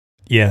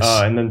 Yes.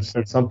 And then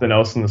said something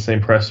else in the same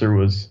presser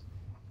was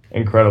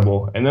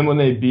incredible. And then when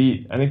I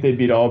think they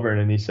beat Auburn,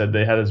 and he said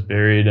they had us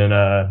buried and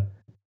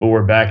but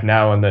we're back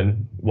now, and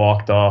then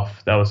walked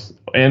off. That was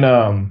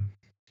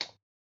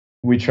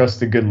we trust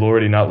the good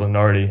Lordy, not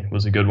Lenardi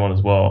was a good one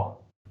as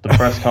well. The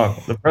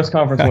press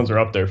conference ones are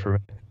up there for me.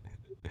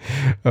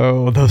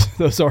 Oh,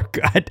 those are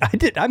good.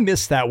 I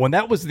missed that one.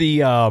 That was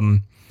the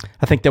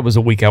I think that was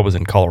a week I was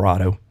in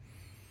Colorado.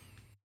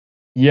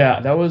 Yeah,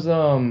 that was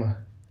the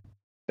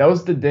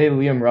day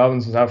Liam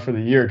Robbins was out for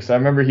the year, because I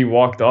remember he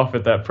walked off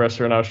at that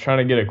presser, and I was trying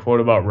to get a quote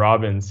about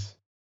Robbins,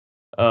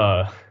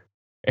 and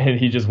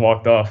he just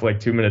walked off like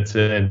 2 minutes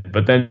in.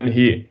 But then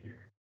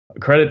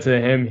credit to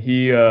him,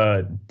 he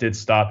did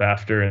stop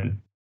after and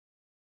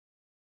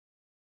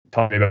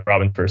talked about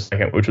Robbins for a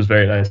second, which was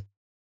very nice.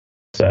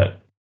 Set.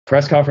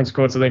 Press conference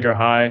quotes, I think, are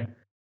high.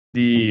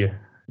 The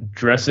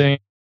dressing,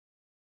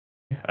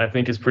 I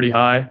think, is pretty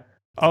high.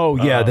 Oh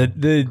yeah,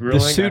 the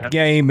suit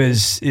game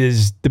is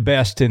the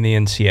best in the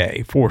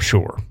NCAA for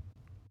sure.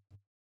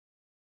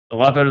 A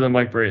lot better than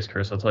Mike Bray's,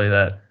 Chris. I'll tell you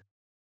that.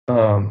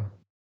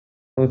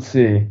 Let's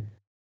see.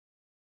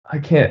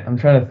 I'm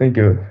trying to think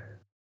of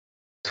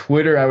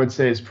Twitter. I would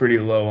say is pretty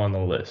low on the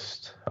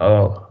list.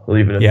 I'll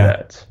leave it at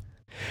that.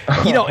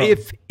 You know,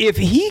 if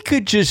he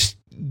could just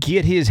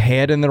get his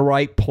head in the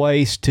right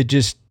place to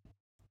just,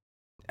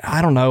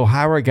 I don't know,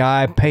 hire a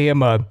guy, pay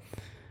him a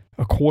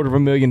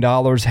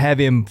 $250,000, have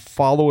him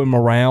follow him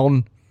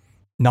around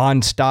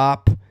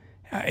nonstop,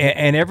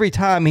 and every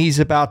time he's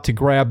about to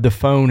grab the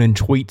phone and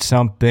tweet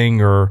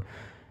something or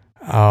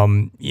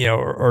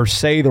or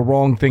say the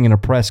wrong thing in a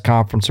press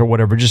conference or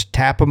whatever, just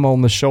tap him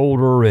on the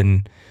shoulder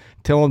and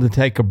tell him to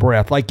take a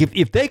breath. Like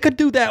if they could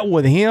do that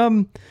with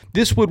him,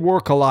 this would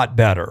work a lot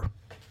better.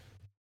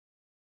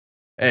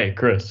 Hey,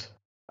 Chris,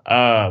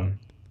 I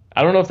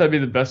don't know if that'd be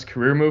the best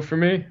career move for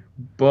me,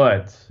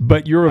 but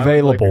you're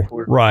available,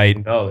 right?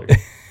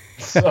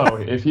 So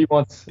if he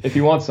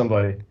wants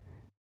somebody,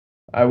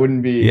 I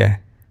wouldn't be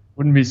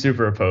wouldn't be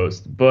super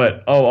opposed.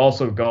 But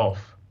also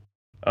golf.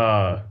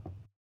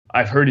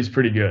 I've heard he's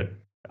pretty good.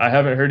 I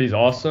haven't heard he's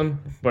awesome,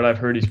 but I've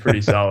heard he's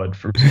pretty solid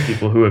from some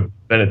people who have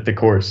been at the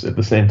course at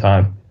the same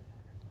time.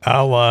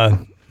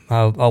 I'll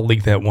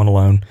leave that one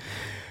alone.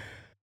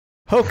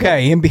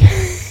 Okay,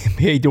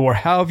 NBA Door.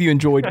 How have you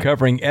enjoyed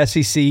covering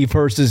SEC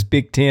versus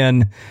Big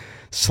Ten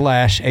 /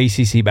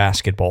 ACC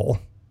basketball?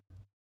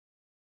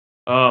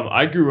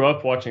 I grew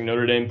up watching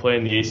Notre Dame play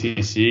in the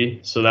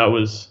ACC, so that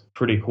was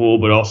pretty cool.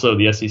 But also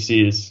the SEC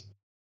is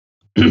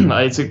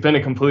it's been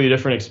a completely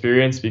different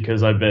experience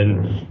because I've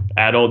been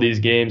at all these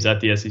games at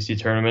the SEC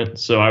tournament.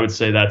 So I would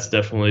say that's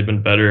definitely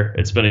been better.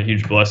 It's been a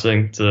huge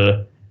blessing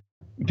to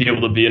be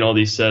able to be in all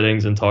these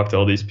settings and talk to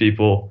all these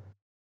people.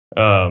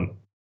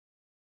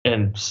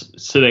 And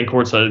sitting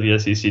courtside of the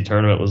SEC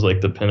tournament was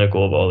like the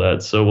pinnacle of all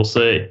that. So we'll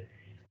say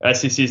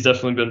SEC's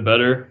definitely been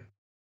better.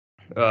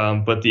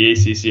 But the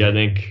ACC, I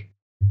think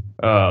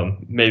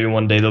maybe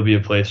one day there'll be a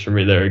place for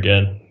me there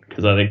again,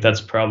 because I think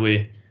that's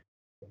probably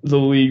the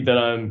league that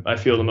I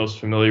feel the most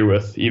familiar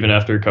with, even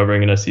after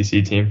covering an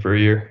SEC team for a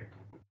year.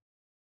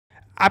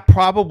 I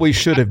probably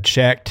should have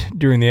checked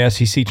during the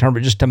SEC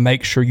tournament just to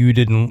make sure you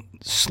didn't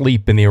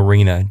sleep in the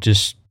arena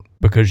just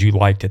because you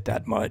liked it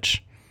that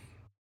much.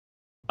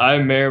 I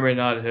may or may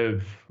not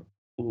have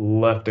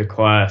left a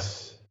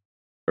class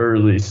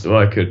early so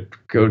I could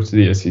go to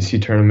the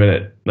SEC tournament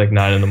at like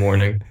 9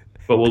 a.m,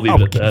 but we'll leave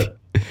it at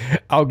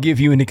that. I'll give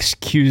you an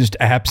excused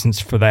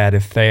absence for that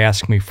if they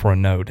ask me for a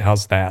note.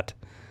 How's that?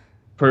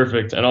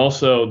 Perfect. And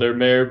also, there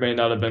may or may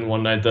not have been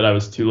one night that I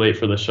was too late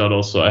for the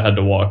shuttle, so I had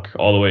to walk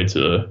all the way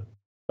to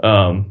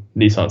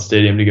Nissan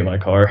Stadium to get my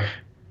car.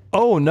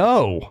 Oh,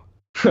 no.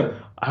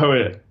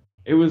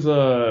 It was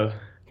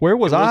Where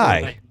was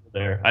I?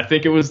 There. I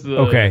think it was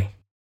Okay.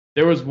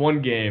 There was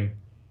one game.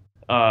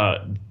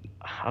 I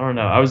don't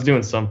know. I was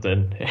doing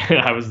something, and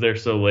I was there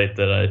so late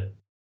that I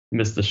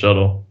missed the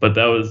shuttle. But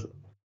that was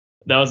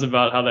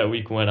about how that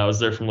week went. I was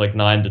there from like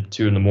 9 to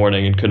 2 in the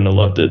morning and couldn't have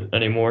left it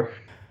anymore.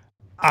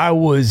 I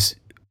was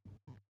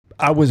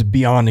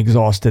beyond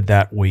exhausted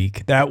that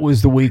week. That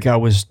was the week I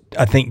was,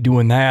 I think,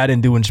 doing that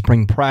and doing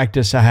spring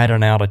practice. I had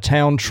an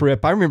out-of-town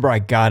trip. I remember I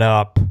got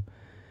up.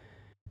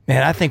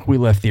 Man, I think we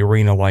left the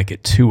arena like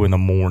at 2 in the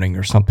morning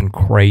or something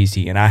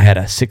crazy, and I had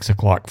a 6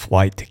 o'clock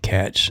flight to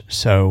catch.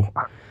 So,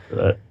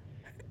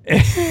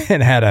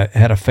 and had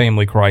a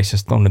family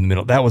crisis thrown in the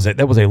middle. That was it.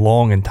 That was a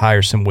long and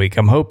tiresome week.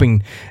 I'm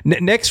hoping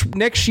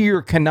next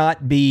year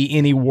cannot be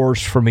any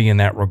worse for me in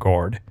that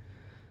regard.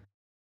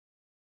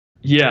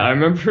 Yeah, I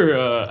remember.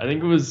 I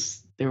think it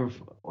was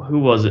who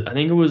was it? I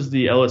think it was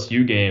the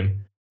LSU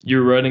game. You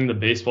were writing the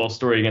baseball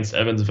story against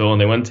Evansville,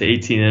 and they went to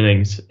 18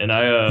 innings. And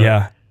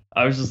I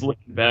was just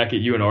looking back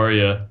at you and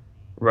Arya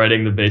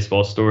writing the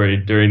baseball story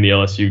during the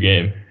LSU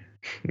game.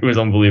 It was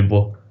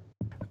unbelievable.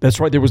 That's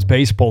right. There was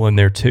baseball in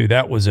there too.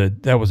 That was a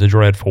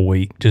dreadful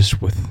week,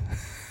 just with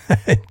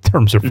in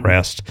terms of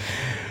rest.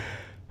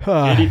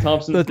 Andy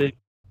Thompson stayed,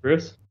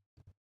 Chris.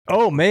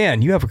 Oh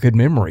man, you have a good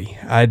memory.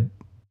 I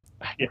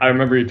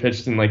remember he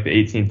pitched in like the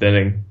 18th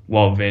inning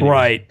while Vandy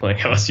was playing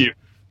LSU.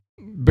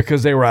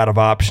 Because they were out of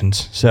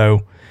options.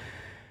 So,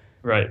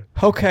 right.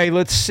 Okay,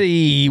 let's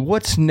see.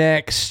 What's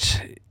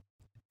next?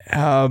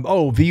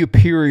 VU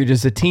period.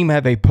 Does the team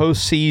have a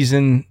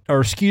preseason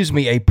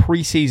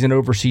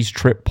overseas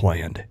trip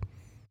planned?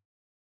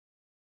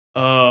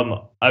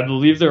 I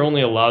believe they're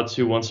only allowed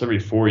to once every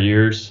 4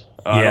 years.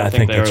 I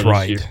think that's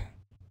right.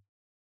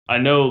 I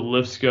know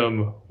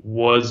Lipscomb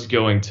was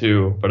going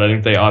to, but I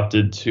think they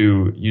opted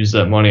to use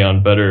that money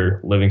on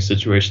better living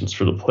situations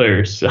for the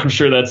players. I'm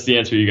sure that's the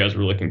answer you guys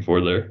were looking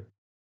for there.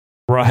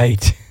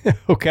 Right.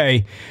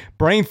 Okay.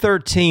 Brain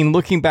 13,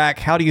 looking back,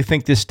 how do you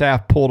think this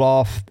staff pulled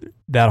off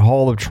that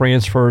haul of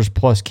transfers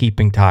plus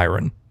keeping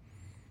Tyrin?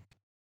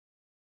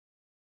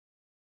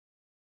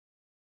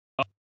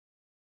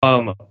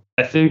 I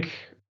think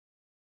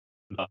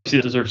obviously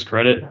it deserves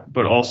credit,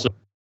 but also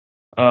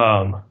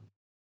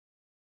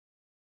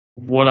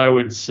what I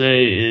would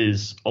say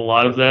is a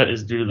lot of that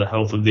is due to the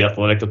health of the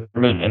athletic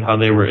department and how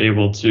they were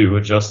able to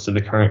adjust to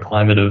the current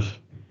climate of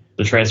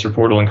the transfer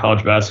portal in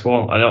college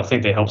basketball. I don't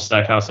think they helped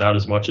Stackhouse out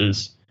as much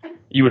as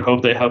you would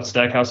hope they helped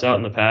Stackhouse out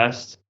in the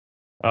past.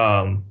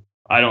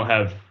 I don't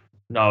have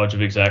knowledge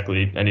of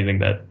exactly anything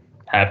that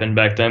happened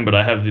back then, but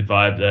I have the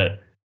vibe that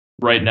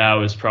right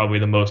now is probably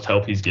the most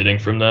help he's getting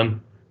from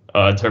them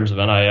in terms of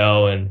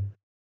NIL and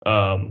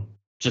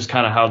just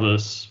kind of how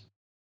this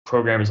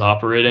program is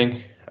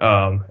operating.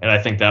 And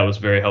I think that was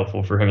very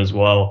helpful for him as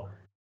well.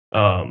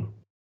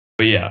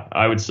 But yeah,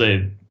 I would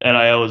say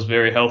NIL is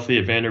very healthy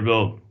at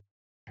Vanderbilt.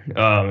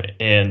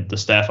 And the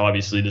staff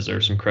obviously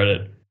deserves some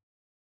credit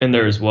in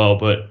there as well.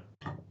 But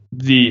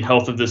the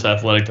health of this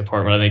athletic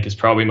department, I think, is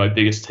probably my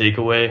biggest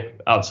takeaway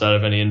outside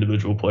of any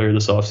individual player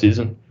this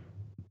offseason.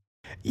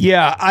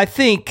 Yeah, I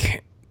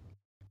think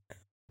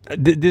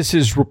this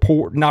is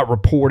not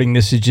reporting.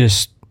 This is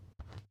just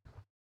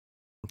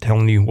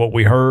telling you what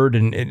we heard.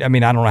 And I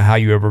mean, I don't know how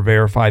you ever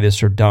verify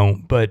this or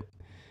don't, but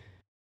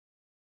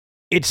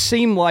it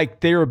seemed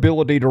like their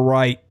ability to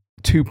write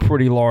two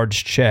pretty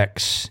large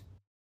checks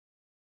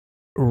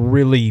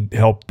really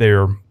helped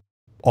their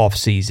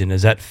offseason.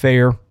 Is that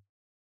fair?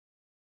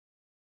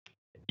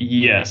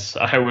 Yes,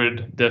 I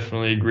would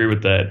definitely agree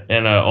with that.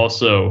 And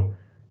also,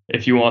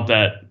 if you want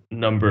that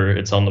number,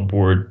 it's on the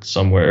board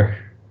somewhere,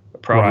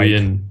 probably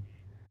in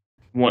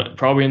like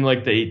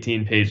the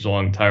 18-page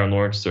long Tyrin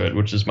Lawrence thread,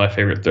 which is my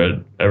favorite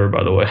thread ever,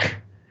 by the way.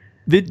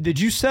 Did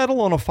you settle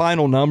on a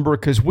final number?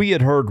 Because we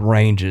had heard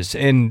ranges,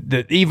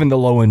 and even the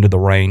low end of the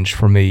range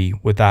for me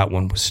with that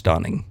one was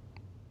stunning.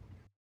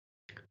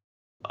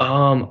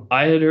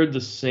 I had heard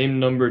the same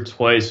number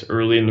twice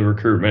early in the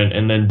recruitment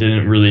and then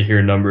didn't really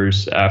hear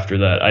numbers after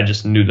that. I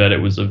just knew that it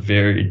was a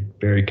very,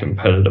 very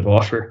competitive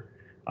offer.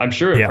 I'm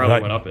sure it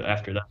probably went up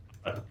after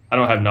that. I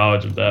don't have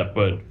knowledge of that,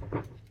 but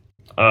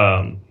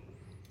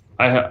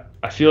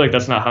I feel like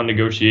that's not how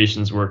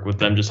negotiations work with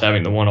them just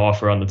having the one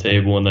offer on the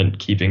table and then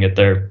keeping it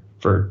there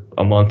for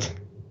a month.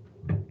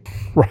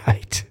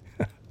 Right.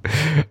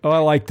 Oh, I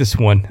like this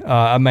one.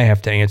 I may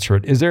have to answer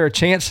it. Is there a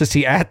chance to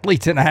see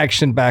athletes in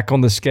action back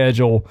on the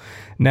schedule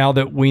now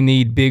that we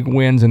need big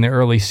wins in the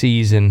early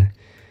season?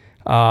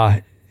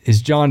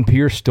 Is John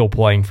Pierce still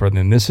playing for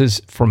them? This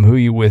is from Who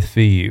You With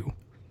VU.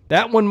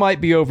 That one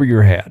might be over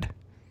your head.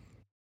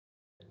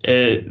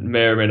 It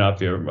may or may not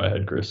be over my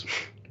head, Chris.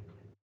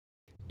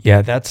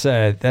 Yeah, that's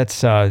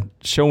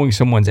showing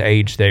someone's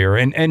age there,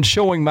 and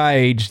showing my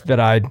age that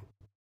I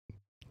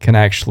can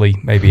actually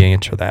maybe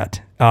answer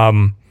that.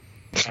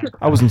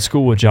 I was in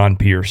school with John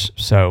Pierce,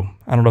 so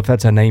I don't know if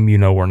that's a name you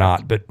know or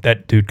not, but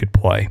that dude could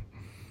play.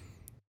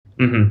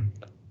 Mm-hmm.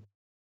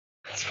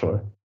 That's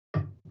fun.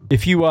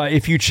 If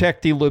you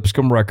check the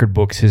Lipscomb record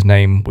books, his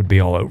name would be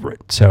all over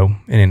it. So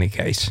in any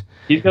case,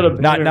 he's got a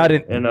banner not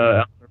in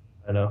I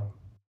know.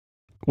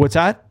 What's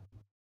that?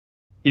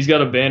 He's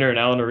got a banner in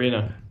Allen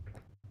Arena.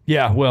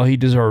 Yeah, well, he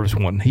deserves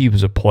one. He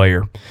was a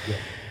player. Yeah.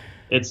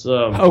 It's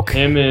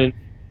him and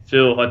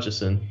Phil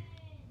Hutchison.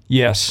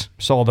 Yes,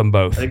 saw them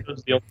both. I think those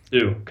are the only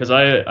two, because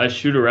I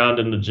shoot around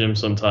in the gym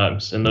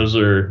sometimes, and those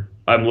are,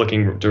 I'm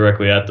looking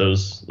directly at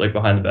those, like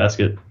behind the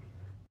basket.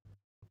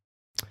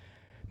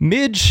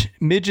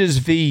 Midge's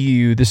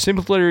VU, the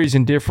similarities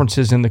and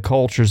differences in the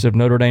cultures of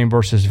Notre Dame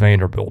versus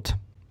Vanderbilt.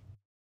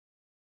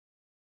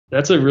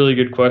 That's a really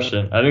good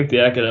question. I think the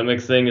academic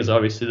thing is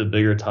obviously the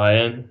bigger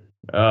tie-in.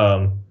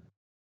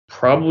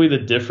 Probably the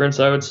difference,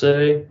 I would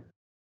say,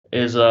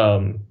 is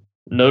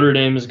Notre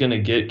Dame is going to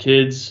get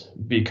kids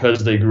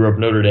because they grew up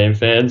Notre Dame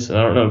fans, and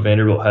I don't know if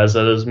Vanderbilt has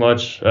that as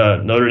much.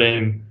 Notre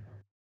Dame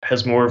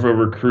has more of a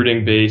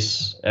recruiting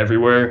base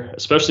everywhere,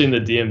 especially in the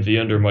DMV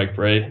under Mike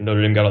Bray.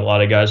 Notre Dame got a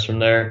lot of guys from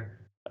there.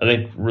 I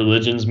think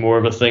religion's more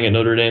of a thing at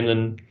Notre Dame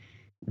than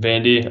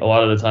Vandy. A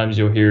lot of the times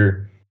you'll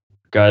hear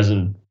guys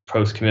in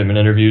post-commitment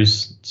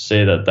interviews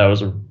say that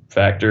was a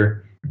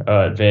factor.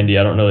 At Vandy,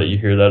 I don't know that you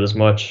hear that as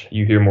much.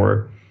 You hear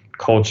more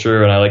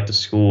culture, and I like the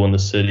school and the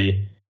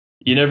city.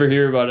 You never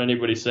hear about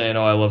anybody saying,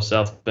 "Oh, I love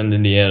South Bend,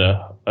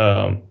 Indiana."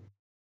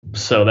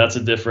 So that's a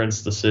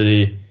difference. The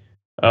city.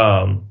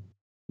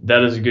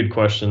 That is a good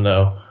question,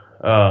 though.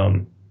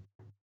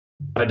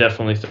 I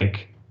definitely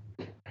think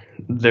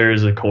there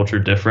is a culture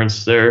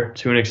difference there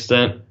to an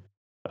extent,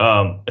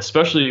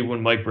 especially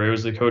when Mike Bray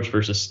was the coach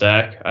versus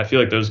Stack. I feel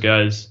like those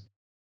guys,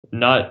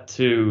 not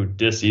to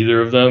diss either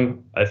of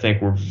them, I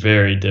think were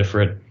very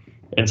different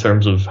in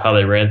terms of how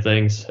they ran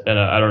things. And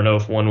I don't know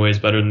if one way is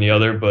better than the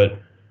other, but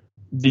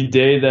the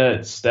day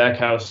that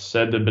Stackhouse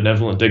said the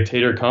benevolent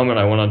dictator comment,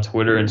 I went on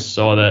Twitter and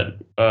saw that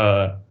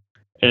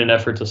in an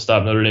effort to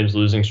stop Notre Dame's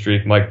losing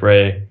streak, Mike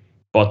Bray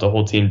bought the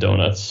whole team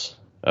donuts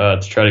to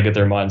try to get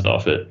their minds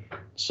off it.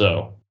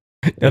 So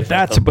if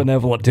that's a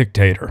benevolent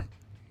dictator.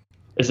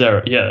 Is that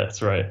right? Yeah,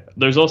 that's right.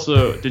 There's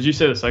also, did you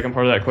say the second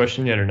part of that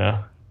question yet or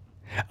no?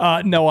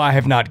 No, I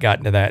have not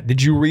gotten to that.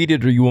 Did you read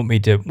it or you want me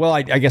to? Well,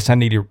 I guess I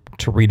need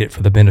to read it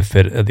for the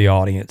benefit of the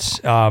audience.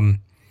 And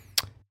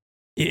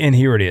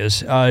here it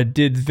is.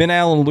 Did Ven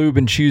Allen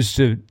Lubin choose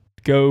to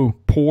go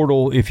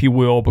portal, if you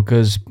will,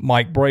 because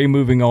Mike Bray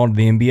moving on to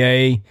the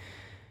NBA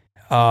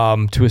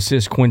to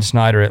assist Quinn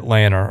Snyder at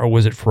Atlanta, or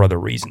was it for other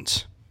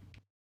reasons?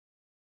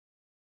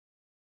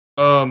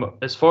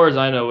 As far as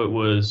I know, it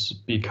was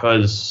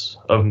because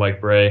of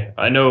Mike Bray.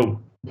 I know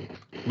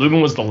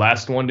Lubin was the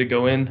last one to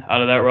go in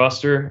out of that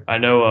roster. I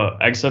know,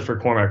 except for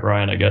Cormac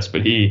Ryan, I guess,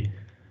 but he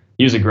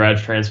was a grad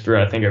transfer.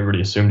 I think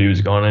everybody assumed he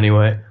was gone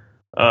anyway.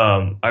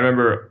 I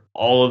remember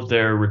all of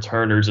their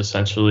returners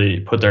essentially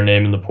put their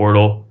name in the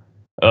portal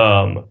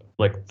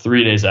like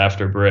 3 days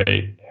after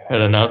Bray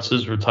had announced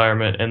his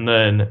retirement, and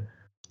then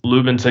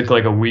Lubin took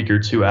like a week or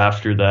two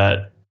after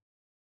that.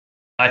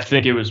 I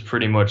think it was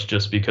pretty much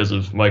just because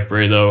of Mike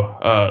Bray,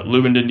 though.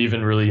 Lubin didn't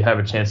even really have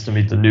a chance to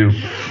meet the new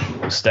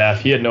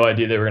staff. He had no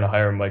idea they were going to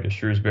hire Mike at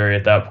Shrewsbury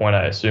at that point,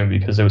 I assume,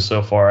 because it was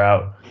so far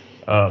out.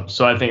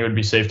 So I think it would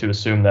be safe to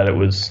assume that it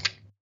was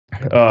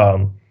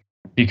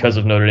because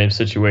of Notre Dame's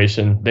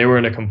situation. They're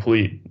in a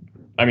complete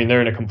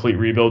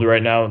rebuild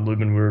right now, and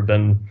Lubin would have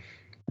been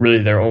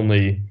really their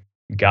only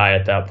guy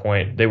at that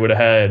point. They would have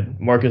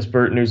had Marcus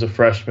Burton, who's a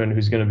freshman,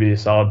 who's going to be a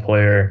solid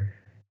player.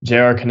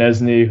 J.R.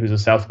 Knesny, who's a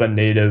South Bend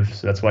native,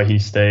 so that's why he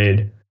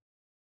stayed.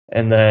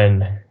 And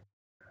then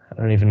I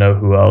don't even know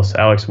who else.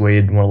 Alex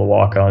Wade, one of the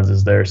walk-ons,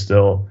 is there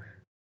still.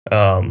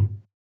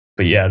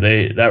 But yeah,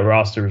 that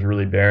roster was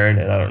really barren,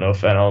 and I don't know if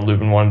Ven Allen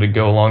Lubin wanted to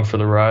go along for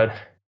the ride.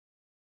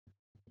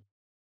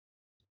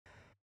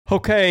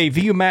 Okay,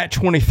 VU Mat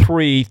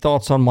 23,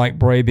 thoughts on Mike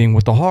Brey being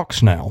with the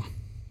Hawks now?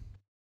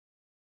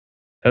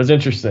 That was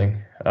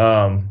interesting.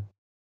 I'm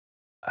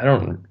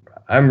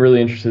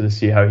really interested to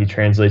see how he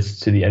translates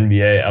to the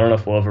NBA. I don't know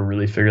if we'll ever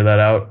really figure that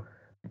out.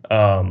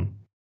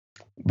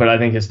 But I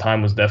think his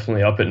time was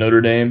definitely up at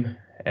Notre Dame,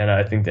 and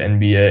I think the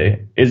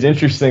NBA is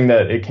interesting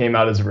that it came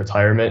out as a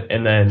retirement,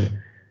 and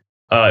then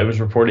it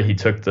was reported he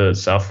took the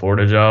South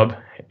Florida job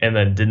and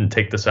then didn't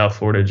take the South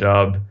Florida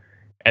job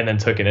and then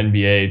took an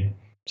NBA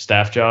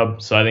staff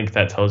job. So I think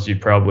that tells you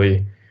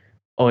probably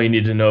all you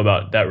need to know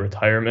about that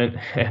retirement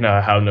and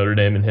how Notre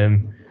Dame and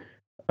him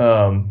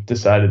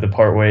decided to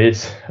part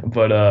ways.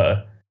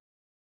 But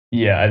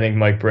yeah, I think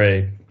Mike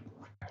Brey,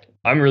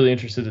 I'm really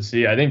interested to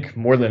see. I think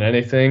more than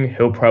anything,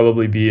 he'll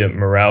probably be a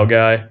morale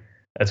guy.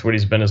 That's what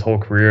he's been his whole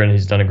career, and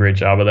he's done a great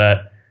job of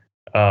that.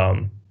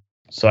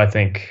 So I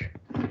think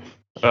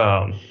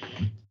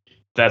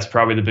that's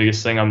probably the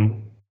biggest thing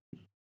I'm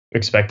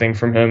expecting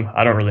from him.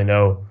 I don't really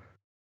know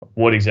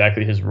what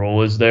exactly his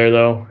role is there,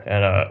 though,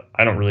 and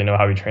I don't really know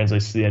how he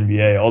translates to the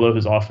NBA, although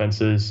his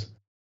offense is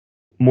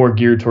more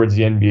geared towards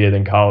the NBA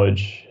than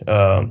college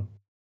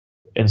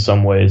in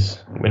some ways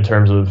in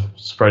terms of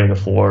spreading the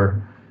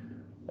floor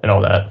and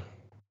all that.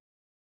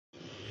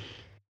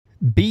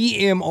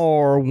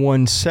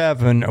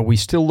 BMR17, are we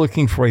still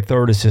looking for a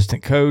third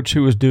assistant coach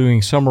who is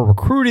doing summer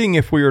recruiting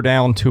if we are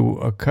down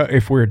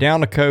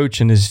a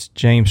coach, and is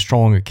James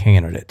Strong a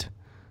candidate?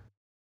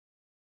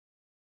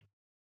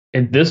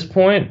 At this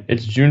point,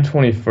 it's June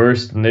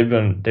 21st,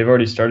 and they've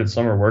already started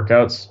summer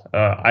workouts.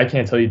 I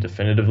can't tell you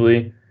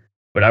definitively,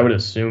 but I would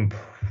assume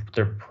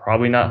they're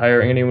probably not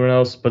hiring anyone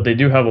else. But they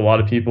do have a lot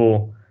of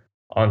people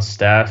on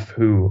staff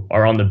who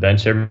are on the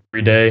bench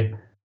every day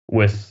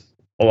with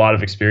a lot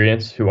of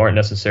experience who aren't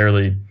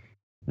necessarily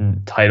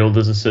titled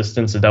as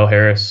assistants. Adele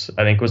Harris,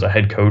 I think, was a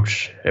head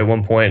coach at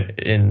one point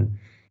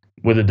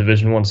with a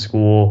Division I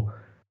school.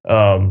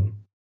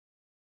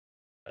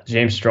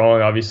 James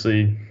Strong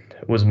obviously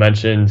was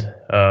mentioned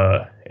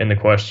in the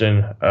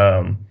question.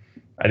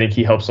 I think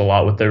he helps a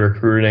lot with their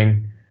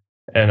recruiting,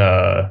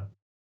 and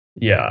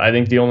yeah, I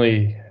think the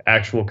only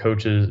actual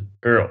coaches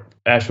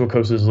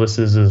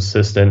listed as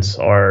assistants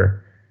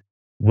are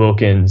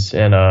Wilkins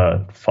and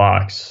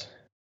Fox.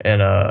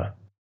 And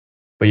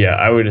but yeah,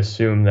 I would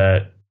assume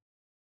that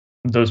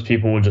those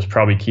people will just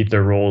probably keep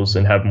their roles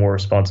and have more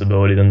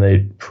responsibility than they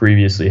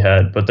previously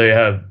had. But they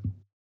have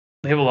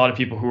a lot of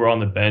people who are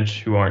on the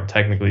bench who aren't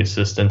technically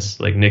assistants,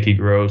 like Nikki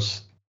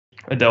Gross,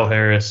 Adele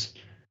Harris,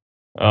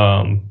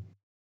 and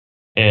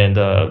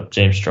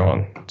James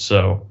Strong.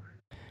 So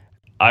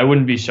I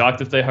wouldn't be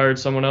shocked if they hired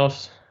someone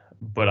else,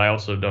 but I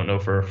also don't know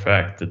for a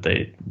fact that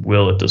they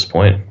will at this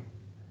point.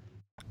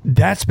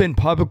 That's been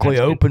publicly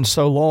open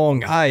so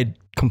long, I'd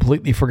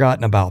completely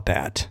forgotten about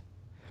that.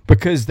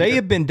 Because they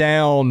have been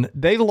down,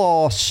 they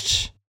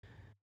lost,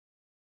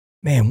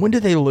 man, when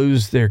did they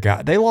lose their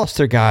guy? They lost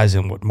their guys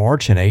in what,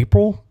 March and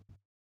April?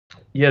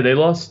 Yeah, they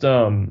lost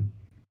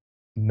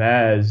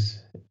Maz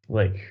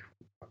like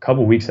a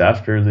couple weeks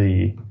after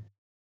the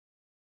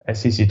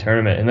SEC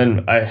tournament. And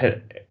then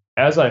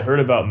as I heard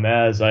about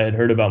Maz, I had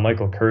heard about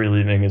Michael Curry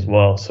leaving as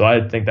well. So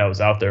I think that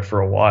was out there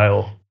for a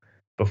while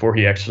before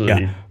he actually.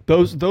 Yeah.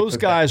 Those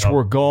guys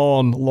were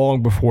gone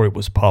long before it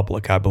was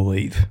public, I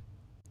believe.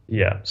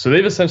 Yeah. So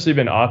they've essentially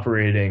been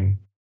operating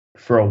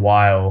for a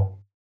while.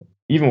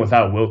 Even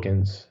without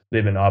Wilkins,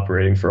 they've been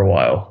operating for a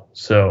while.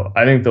 So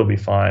I think they'll be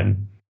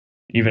fine,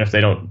 even if they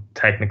don't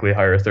technically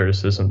hire a third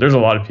assistant. There's a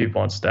lot of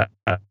people on staff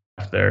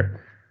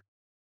there,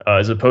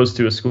 as opposed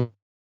to a school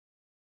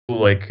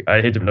like,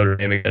 I hate to Notre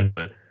Dame again,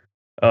 but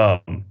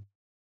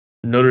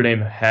Notre Dame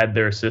had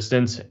their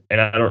assistants,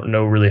 and I don't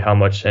know really how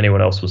much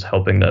anyone else was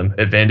helping them.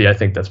 At Vandy, I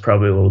think that's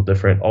probably a little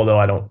different, although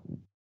I don't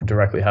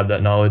directly have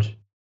that knowledge.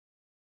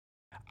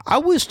 I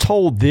was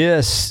told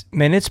this,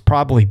 man, it's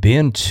probably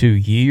been 2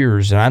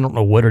 years, and I don't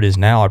know what it is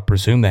now. I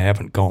presume they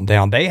haven't gone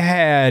down. They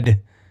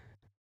had,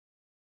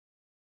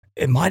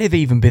 it might have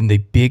even been the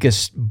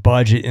biggest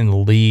budget in the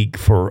league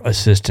for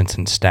assistants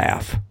and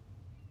staff.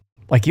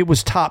 Like, it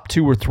was top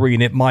 2 or 3,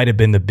 and it might have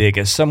been the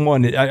biggest.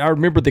 I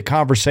remember the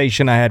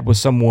conversation I had with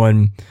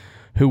someone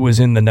who was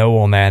in the know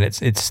on that.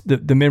 It's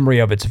the memory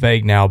of it's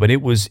vague now, but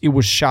it was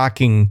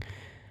shocking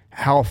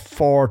how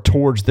far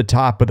towards the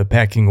top of the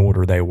pecking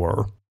order they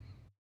were.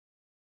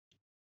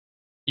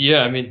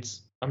 Yeah, I mean,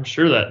 I'm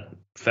sure that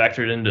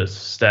factored into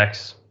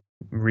Stack's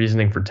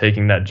reasoning for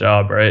taking that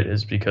job, right?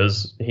 Is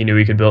because he knew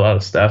he could build out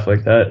a staff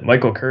like that.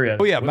 Michael Curry.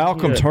 Oh yeah,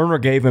 Malcolm Turner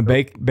gave him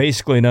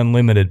basically an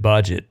unlimited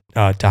budget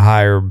to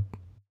hire.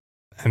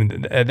 I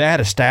mean, they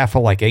had a staff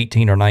of like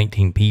 18 or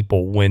 19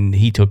 people when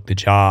he took the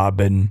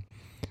job, and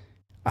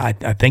I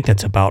think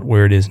that's about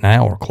where it is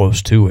now or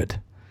close to it.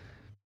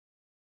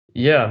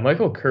 Yeah,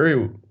 Michael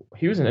Curry,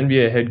 he was an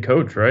NBA head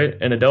coach, right?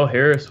 And Adele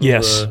Harris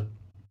was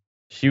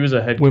she was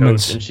a head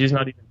Women's coach, and she's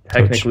not even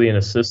technically an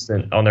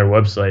assistant on their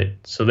website.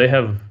 So they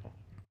have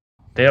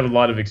a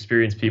lot of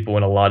experienced people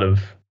in a lot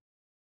of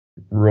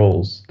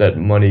roles that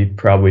money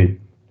probably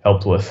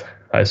helped with,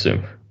 I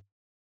assume.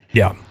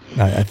 Yeah,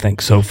 I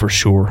think so for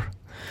sure.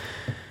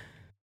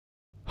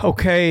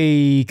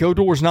 Okay, Go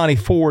Doors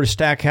 94, is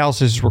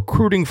Stackhouse's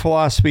recruiting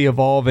philosophy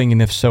evolving,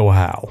 and if so,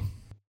 how?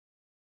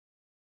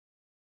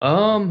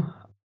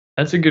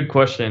 That's a good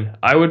question.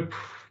 I would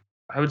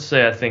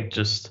say I think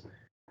just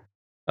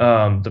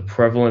the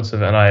prevalence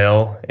of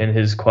NIL in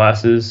his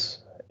classes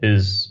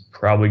is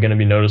probably going to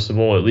be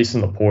noticeable, at least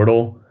in the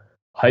portal.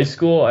 High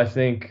school, I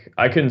think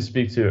I couldn't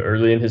speak to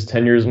early in his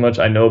tenure as much.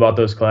 I know about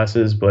those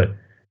classes, but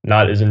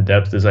not as in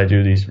depth as I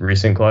do these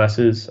recent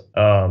classes.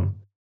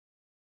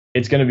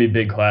 It's going to be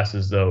big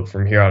classes though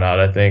from here on out,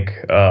 I think,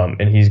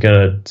 and he's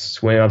going to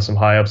swing on some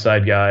high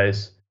upside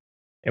guys.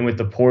 And with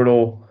the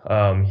portal,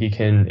 he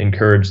can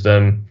encourage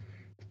them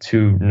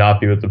to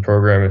not be with the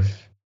program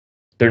if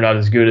they're not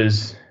as good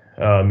as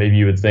maybe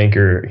you would think,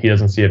 or he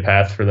doesn't see a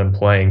path for them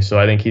playing. So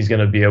I think he's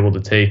going to be able to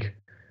take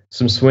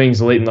some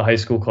swings late in the high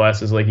school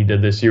classes like he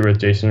did this year with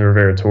Jason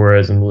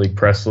Rivera-Torres and Malik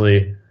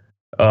Presley,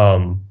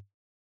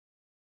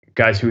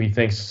 guys who he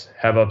thinks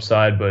have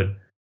upside, but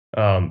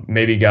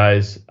maybe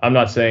guys, I'm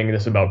not saying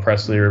this about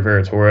Presley or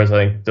Rivera-Torres.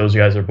 I think those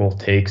guys are both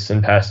takes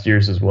in past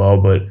years as well,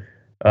 but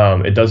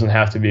it doesn't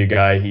have to be a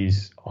guy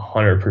he's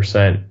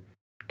 100%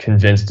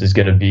 convinced is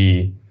going to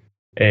be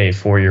a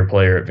 4-year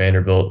player at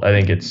Vanderbilt. I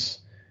think it's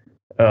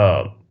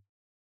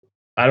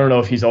I don't know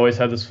if he's always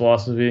had this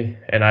philosophy,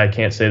 and I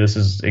can't say this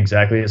is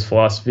exactly his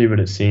philosophy, but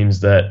it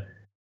seems that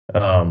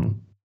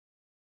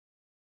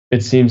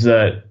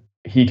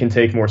he can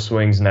take more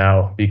swings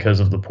now because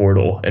of the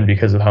portal and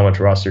because of how much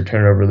roster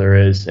turnover there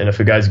is. And if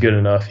a guy's good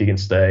enough, he can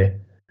stay.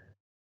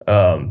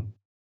 And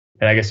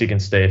I guess he can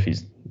stay if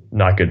he's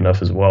not good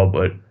enough as well.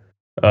 But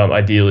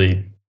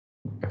ideally,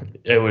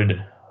 it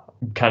would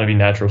kind of be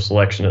natural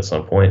selection at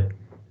some point.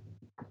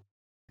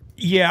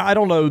 Yeah, I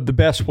don't know the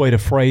best way to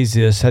phrase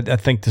this. I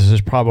think this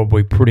is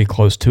probably pretty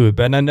close to it.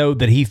 But I know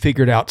that he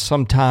figured out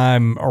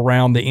sometime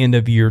around the end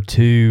of year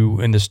 2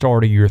 and the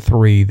start of year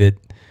 3 that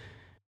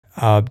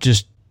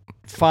just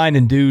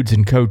finding dudes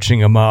and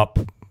coaching them up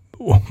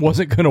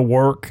wasn't going to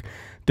work,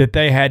 that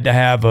they had to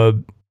have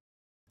a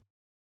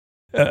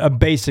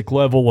basic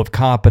level of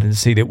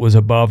competency that was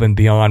above and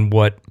beyond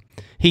what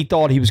he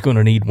thought he was going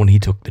to need when he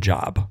took the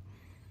job.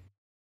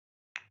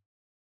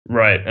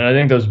 Right, and I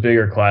think those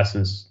bigger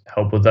classes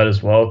help with that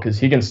as well, because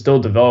he can still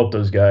develop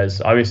those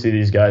guys. Obviously,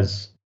 these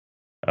guys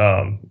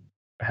have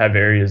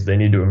areas they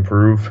need to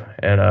improve,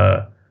 and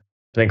I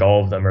think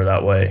all of them are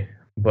that way.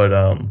 But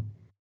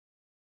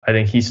I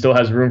think he still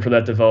has room for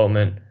that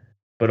development,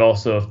 but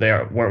also if they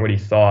weren't what he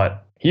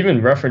thought. He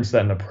even referenced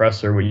that in the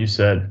presser, what you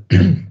said.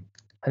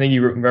 I think he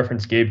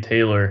referenced Gabe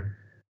Taylor,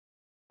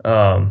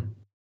 and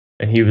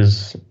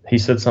he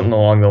said something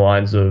along the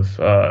lines of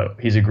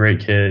he's a great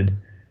kid.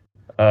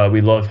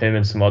 We love him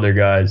and some other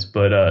guys,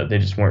 but they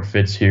just weren't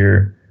fits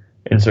here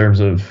in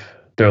terms of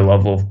their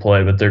level of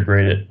play, but they're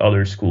great at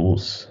other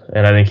schools.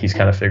 And I think he's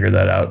kind of figured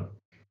that out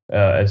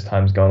as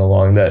time's gone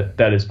along,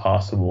 that is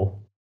possible.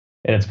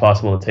 And it's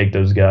possible to take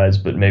those guys,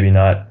 but maybe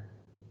not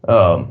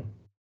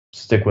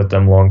stick with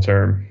them long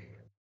term.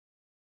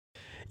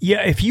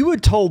 Yeah, if you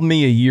had told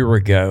me a year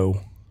ago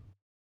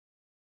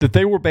that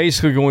they were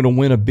basically going to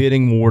win a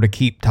bidding war to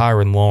keep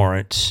Tyrin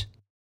Lawrence,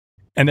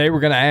 and they were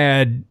going to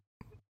add,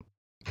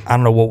 I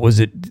don't know, what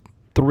was it,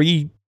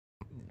 3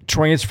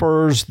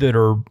 transfers that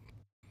are,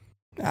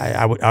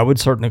 I would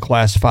certainly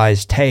classify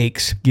as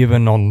takes,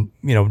 given on,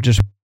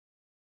 just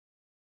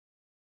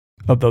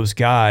of those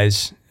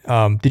guys.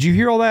 Did you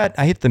hear all that?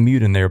 I hit the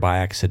mute in there by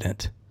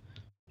accident.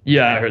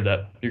 Yeah, I heard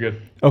that. You're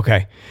good.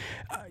 Okay.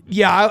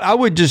 Yeah, I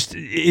would just,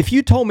 if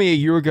you told me a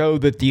year ago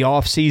that the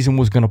offseason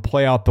was going to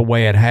play out the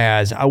way it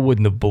has, I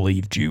wouldn't have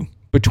believed you.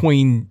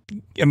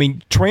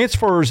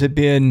 Transfers have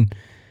been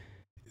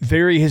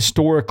very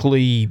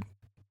historically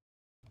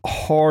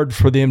hard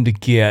for them to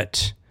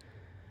get.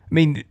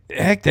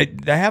 Heck, they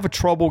have a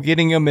trouble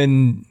getting them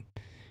in,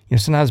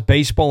 sometimes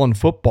baseball and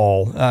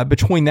football.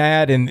 Between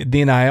that and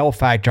the NIL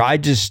factor,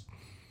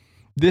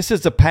 this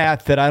is a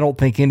path that I don't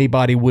think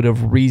anybody would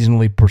have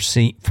reasonably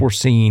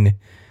foreseen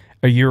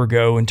a year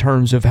ago in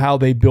terms of how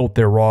they built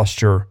their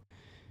roster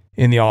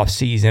in the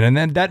offseason. And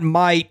then that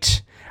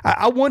might,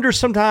 I wonder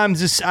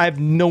sometimes, I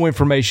have no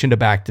information to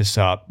back this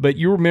up, but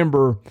you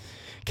remember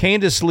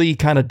Candace Lee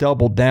kind of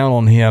doubled down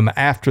on him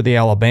after the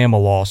Alabama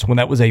loss when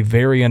that was a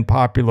very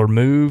unpopular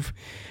move.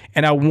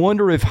 And I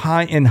wonder if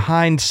in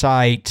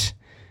hindsight,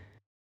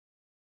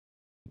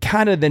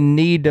 kind of the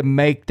need to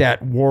make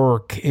that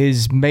work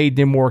has made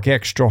them work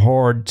extra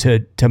hard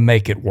to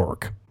make it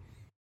work.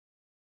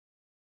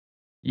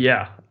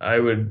 Yeah, I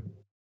wouldn't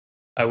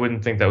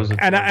think that was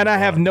and I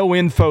have no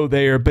info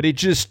there, but it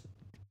just,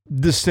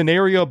 the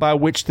scenario by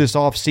which this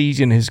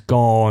offseason has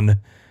gone,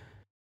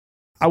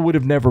 I would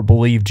have never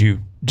believed you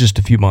just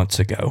a few months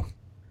ago.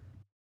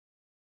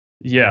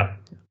 Yeah,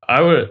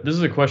 This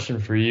is a question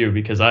for you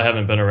because I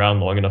haven't been around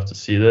long enough to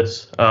see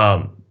this.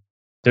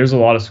 There's a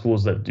lot of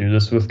schools that do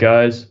this with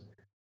guys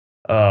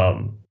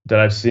that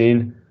I've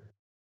seen.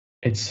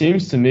 It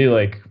seems to me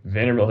like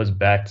Vanderbilt has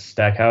backed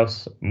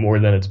Stackhouse more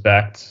than it's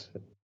backed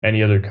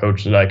any other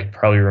coach that I could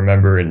probably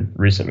remember in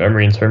recent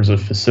memory in terms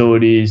of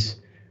facilities,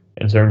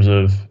 in terms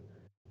of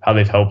how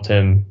they've helped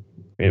him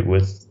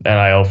with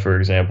NIL, for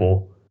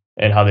example,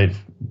 and how they've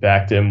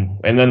backed him.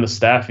 And then the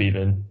staff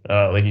even,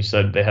 like you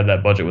said, they had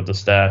that budget with the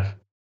staff.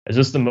 Is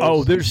this the most?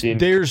 Oh,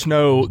 there's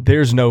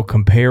no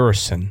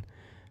comparison.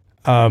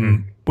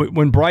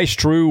 When Bryce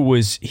Drew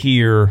was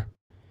here,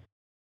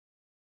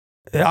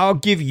 I'll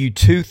give you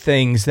two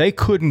things. They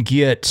couldn't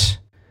get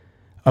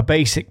a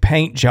basic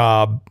paint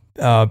job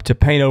to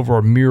paint over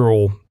a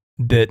mural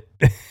that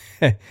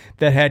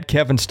that had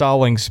Kevin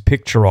Stallings'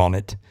 picture on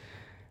it.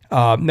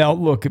 Now,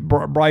 look,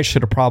 Bryce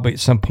should have probably at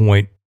some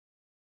point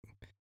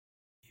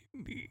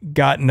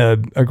gotten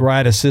a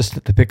grad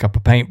assistant to pick up a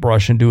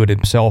paintbrush and do it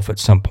himself at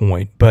some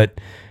point. But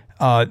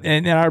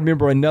and I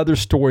remember another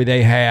story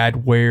they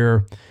had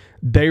where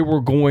they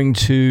were going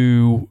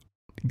to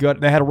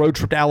they had a road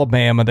trip to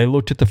Alabama. They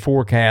looked at the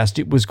forecast.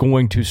 It was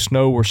going to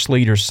snow or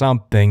sleet or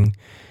something.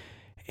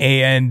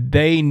 And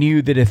they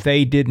knew that if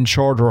they didn't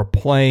charter a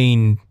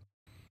plane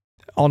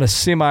on a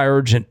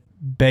semi-urgent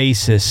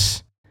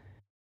basis,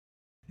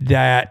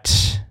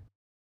 that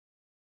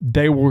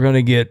they were going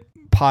to get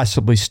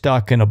possibly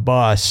stuck in a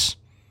bus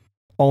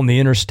on the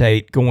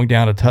interstate going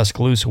down to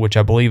Tuscaloosa, which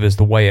I believe is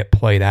the way it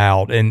played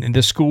out. And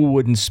the school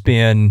wouldn't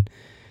spend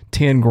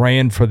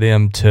 $10,000 for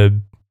them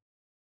to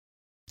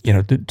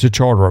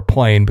charter a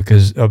plane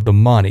because of the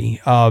money.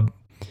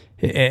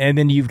 And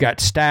then you've got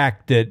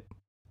Stack that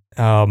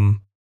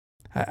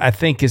I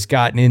think has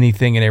gotten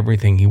anything and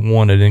everything he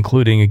wanted,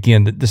 including,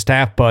 again, the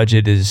staff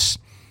budget is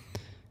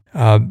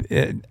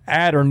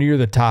at or near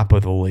the top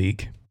of the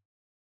league.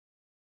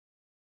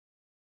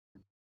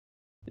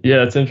 Yeah,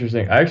 that's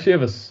interesting. I actually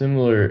have a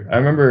similar. I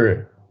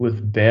remember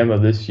with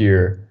Bama this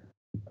year,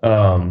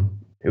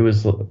 there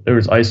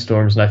was ice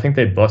storms, and I think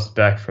they bust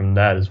back from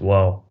that as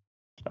well.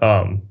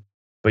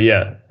 But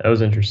yeah, that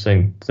was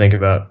interesting to think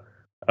about.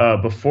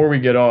 Before we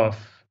get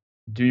off,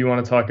 do you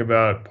want to talk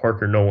about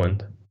Parker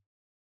Noland?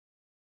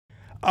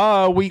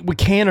 We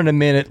can in a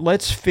minute.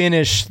 Let's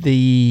finish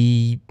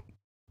the.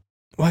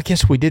 Well, I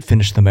guess we did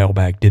finish the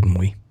mailbag, didn't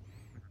we?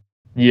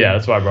 Yeah,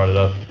 that's why I brought it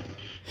up.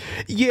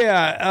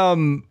 Yeah,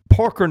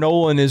 Parker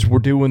Noland, as we're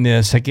doing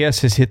this, I guess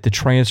has hit the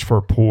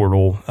transfer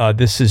portal.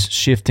 This is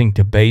shifting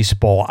to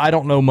baseball. I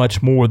don't know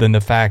much more than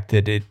the fact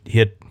that it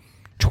hit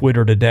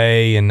Twitter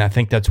today, and I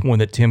think that's one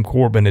that Tim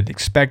Corbin had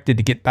expected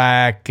to get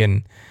back.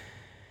 And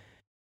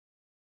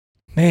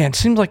man, it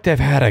seems like they've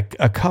had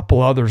a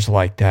couple others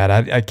like that.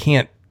 I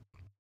can't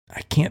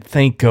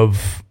think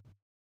of.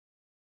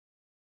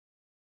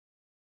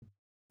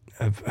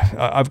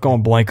 I've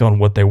gone blank on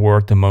what they were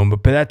at the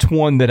moment, but that's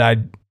one that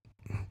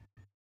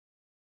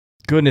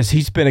goodness,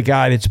 he's been a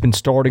guy that's been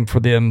starting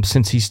for them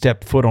since he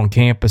stepped foot on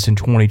campus in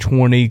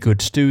 2020.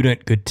 Good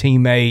student, good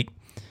teammate,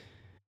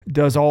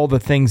 does all the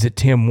things that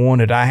Tim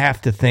wanted. I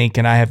have to think,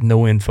 and I have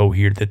no info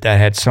here, that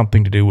had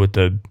something to do with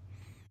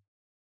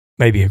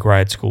maybe a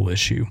grad school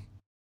issue.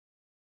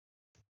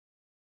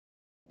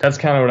 That's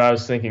kind of what I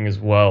was thinking as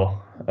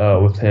well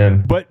with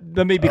him. But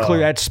let me be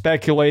clear, that's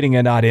speculating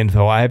and not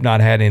info. I have not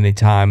had any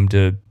time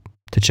to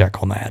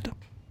check on that.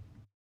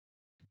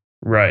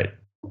 Right.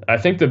 I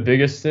think the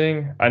biggest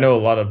thing, I know a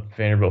lot of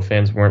Vanderbilt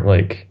fans weren't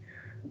like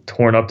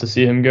torn up to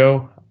see him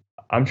go.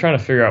 I'm trying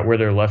to figure out where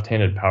their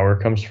left-handed power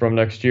comes from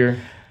next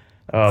year.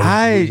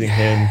 Losing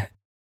him,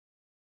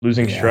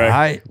 losing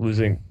Shrek,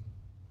 losing.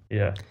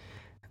 Yeah.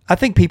 I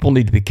think people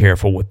need to be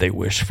careful what they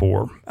wish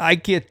for. I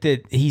get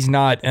that he's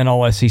not an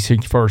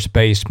all-SEC first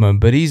baseman,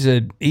 but he's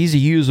a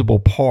usable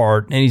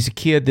part, and he's a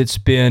kid that's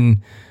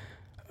been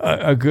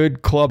a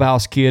good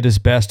clubhouse kid as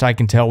best I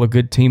can tell, a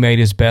good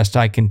teammate as best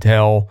I can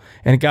tell,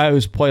 and a guy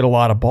who's played a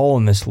lot of ball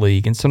in this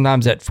league. And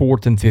sometimes that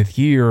fourth and fifth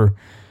year,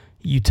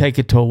 you take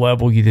it to a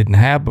level you didn't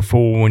have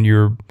before when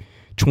you're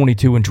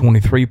 22 and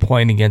 23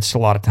 playing against a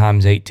lot of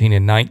times 18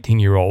 and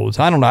 19-year-olds.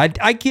 I don't know.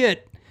 I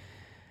get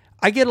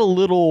a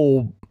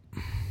little,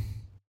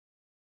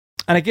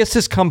 and I guess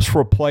this comes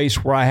from a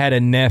place where I had a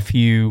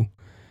nephew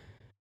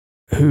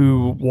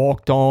who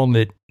walked on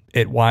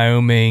at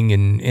Wyoming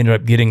and ended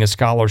up getting a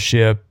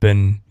scholarship,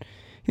 and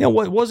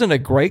wasn't a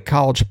great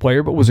college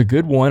player, but was a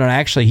good one. And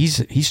actually,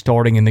 he's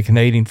starting in the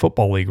Canadian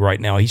Football League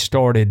right now. He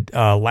started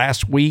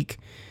last week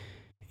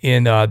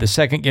in the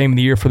second game of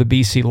the year for the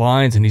BC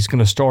Lions, and he's going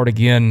to start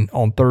again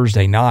on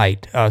Thursday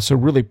night. So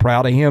really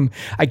proud of him.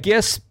 I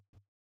guess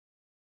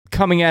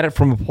coming at it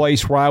from a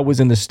place where I was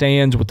in the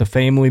stands with a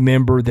family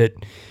member that,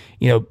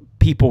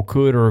 people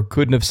could or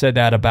couldn't have said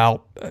that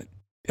about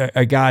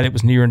a guy that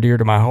was near and dear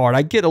to my heart.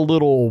 I get a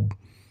little,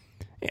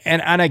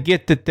 and I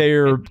get that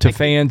to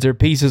fans, they're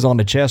pieces on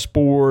the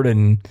chessboard,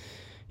 and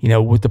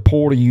with the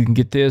portal you can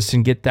get this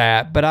and get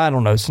that. But I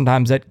don't know.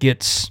 Sometimes that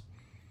gets,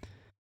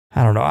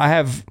 I don't know. I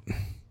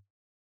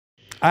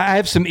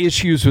have some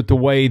issues with the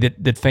way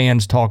that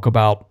fans talk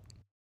about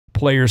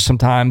players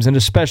sometimes, and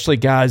especially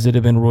guys that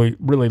have been really,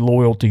 really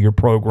loyal to your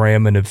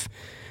program and have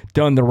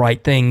done the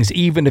right things,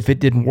 even if it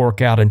didn't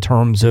work out in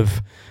terms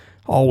of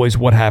always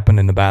what happened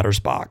in the batter's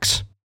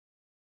box.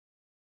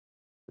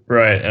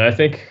 Right, and I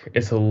think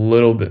it's a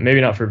little bit, maybe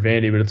not for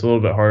Vandy, but it's a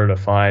little bit harder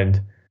to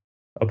find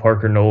a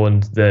Parker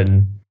Noland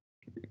than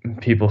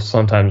people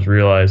sometimes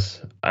realize.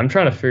 I'm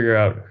trying to figure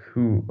out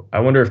I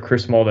wonder if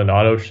Chris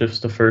Maldonado shifts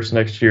to first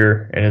next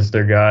year and is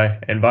their guy.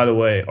 And by the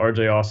way,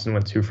 RJ Austin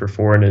went 2 for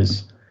 4 in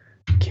his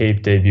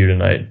Cape debut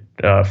tonight,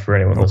 for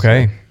anyone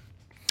listening. Okay.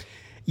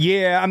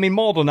 Yeah, I mean,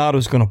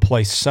 Maldonado's going to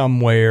play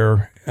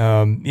somewhere.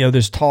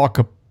 There's talk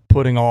of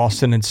putting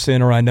Austin in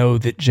center. I know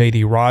that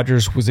J.D.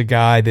 Rogers was a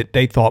guy that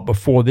they thought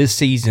before this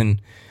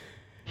season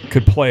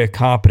could play a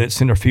competent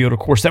center field. Of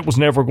course, that was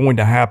never going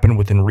to happen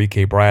with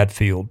Enrique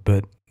Bradfield,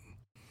 but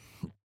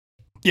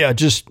yeah,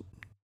 just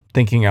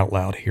thinking out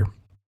loud here.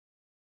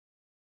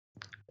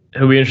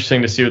 It'll be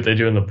interesting to see what they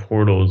do in the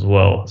portal as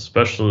well,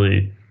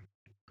 especially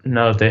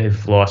now that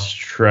they've lost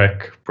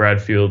Schreck,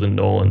 Bradfield, and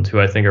Noland, who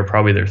I think are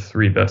probably their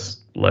 3 best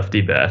lefty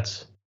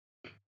bats.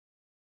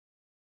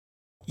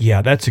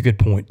 Yeah, that's a good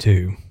point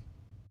too.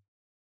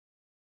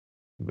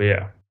 But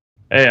yeah.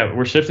 Hey,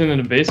 we're shifting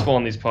into baseball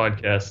on these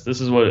podcasts.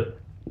 This is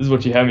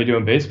what you have me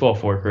doing baseball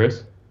for,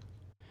 Chris.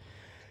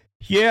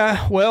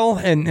 Yeah, well,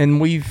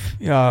 and we've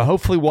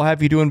hopefully we'll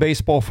have you doing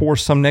baseball for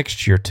some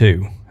next year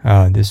too.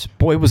 It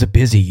was a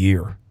busy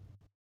year.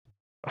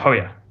 Oh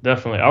yeah,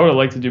 definitely. I would have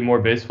liked to do more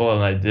baseball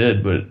than I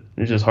did, but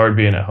it's just hard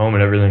being at home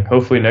and everything.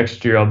 Hopefully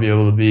next year I'll be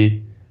able to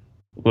be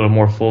a little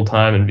more full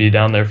time and be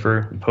down there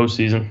for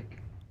postseason.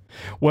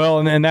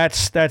 Well, and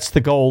that's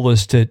the goal,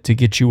 is to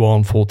get you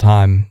on full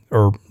time,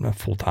 or not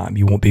full time.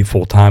 You won't be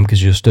full time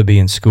because you'll still be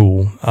in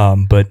school.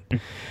 But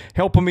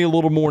helping me a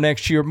little more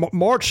next year.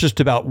 March just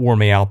about wore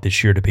me out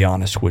this year, to be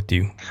honest with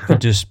you,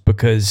 just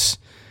because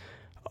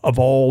of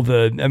all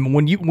the. I mean,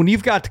 when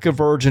you've got the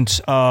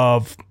convergence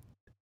of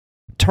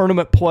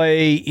tournament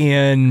play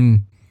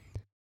in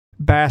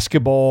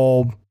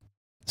basketball,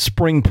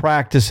 spring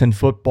practice in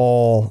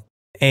football,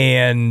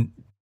 and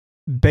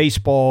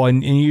baseball,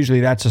 and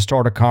usually that's a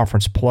start of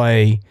conference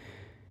play,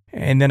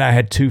 and then I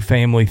had 2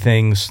 family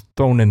things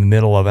thrown in the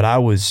middle of it. I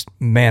was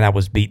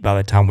beat by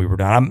the time we were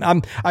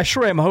done. I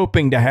sure am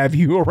hoping to have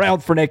you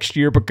around for next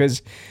year,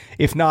 because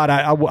if not,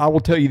 I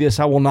will tell you this: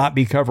 I will not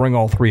be covering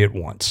all 3 at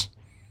once.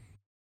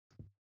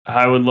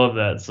 I would love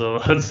that. So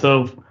let's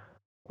hope.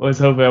 Let's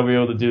hope I'll be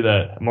able to do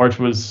that. March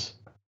was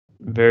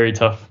very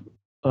tough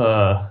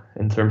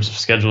in terms of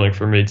scheduling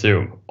for me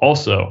too.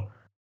 Also,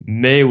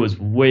 May was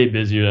way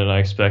busier than I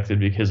expected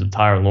because of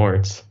Tyrin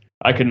Lawrence.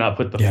 I could not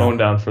put the phone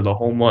down for the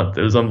whole month.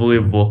 It was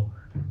unbelievable.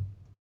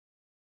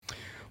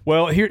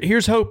 Well,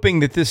 here's hoping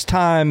that this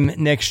time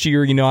next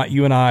year,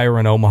 you and I are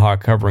in Omaha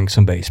covering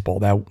some baseball.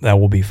 That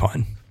will be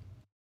fun.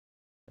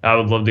 I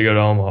would love to go to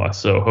Omaha,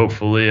 so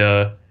hopefully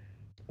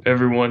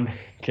everyone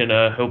can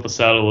help us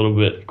out a little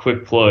bit.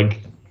 Quick plug.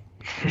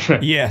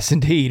 Yes,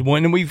 indeed.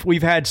 When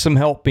we've had some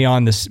help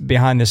behind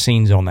the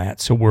scenes on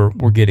that, so we're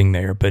getting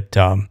there. But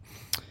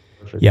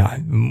yeah,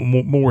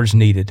 more is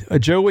needed.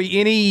 Joey,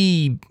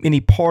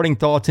 any parting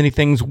thoughts? Any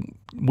things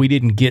we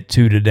didn't get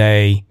to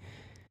today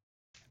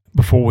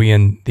before we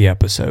end the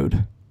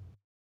episode?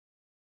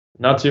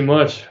 Not too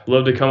much.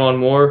 Love to come on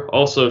more.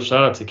 Also,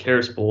 shout out to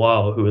Karis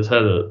Bilal, who has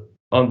had an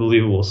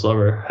unbelievable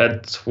summer.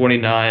 Had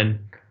 29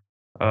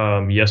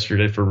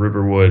 yesterday for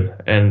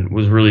Riverwood and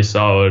was really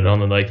solid on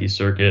the Nike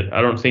circuit.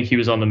 I don't think he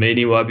was on the main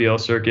EYBL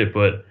circuit,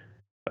 but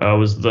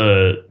was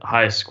the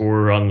highest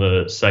scorer on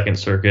the second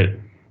circuit.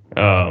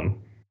 I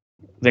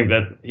think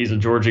that he's a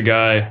Georgia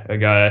guy, a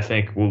guy I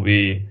think will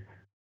be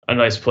a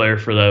nice player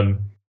for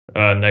them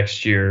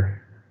next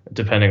year,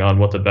 depending on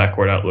what the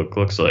backcourt outlook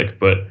looks like.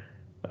 But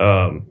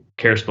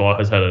Karis Bilal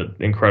has had an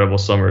incredible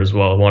summer as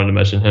well. I wanted to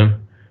mention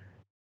him.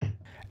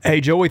 Hey,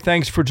 Joey,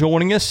 thanks for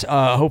joining us.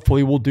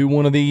 Hopefully we'll do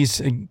one of these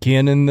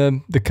again in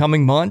the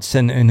coming months,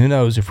 and who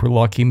knows, if we're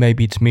lucky,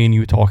 maybe it's me and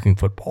you talking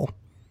football.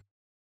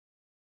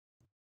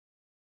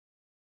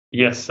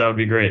 Yes, that would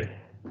be great.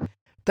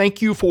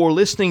 Thank you for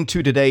listening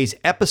to today's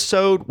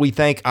episode. We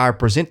thank our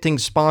presenting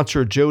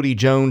sponsor, Jody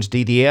Jones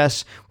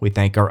DDS. We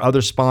thank our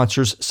other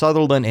sponsors,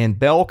 Sutherland and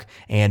Belk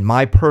and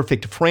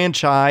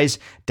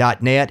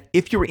MyPerfectFranchise.net.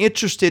 If you're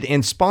interested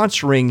in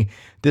sponsoring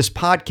this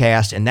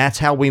podcast, and that's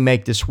how we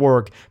make this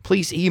work,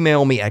 please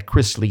email me at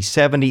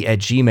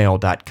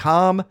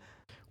chrislee70@gmail.com.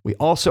 We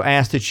also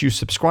ask that you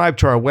subscribe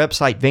to our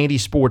website,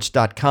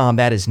 vandysports.com.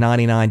 That is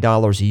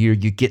 $99 a year.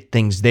 You get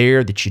things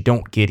there that you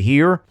don't get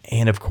here.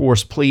 And of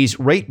course, please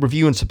rate,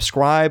 review, and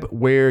subscribe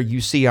where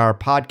you see our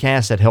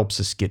podcast. That helps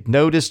us get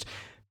noticed.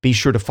 Be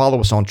sure to follow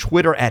us on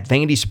Twitter at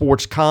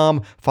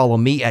vandysports.com. Follow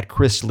me at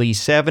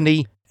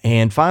chrislee70.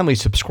 And finally,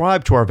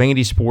 subscribe to our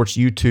Vandy Sports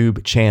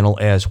YouTube channel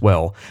as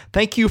well.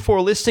 Thank you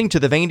for listening to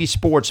the Vandy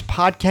Sports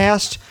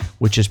Podcast,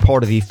 which is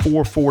part of the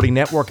 440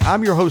 Network.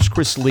 I'm your host,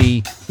 Chris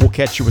Lee. We'll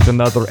catch you with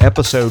another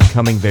episode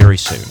coming very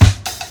soon.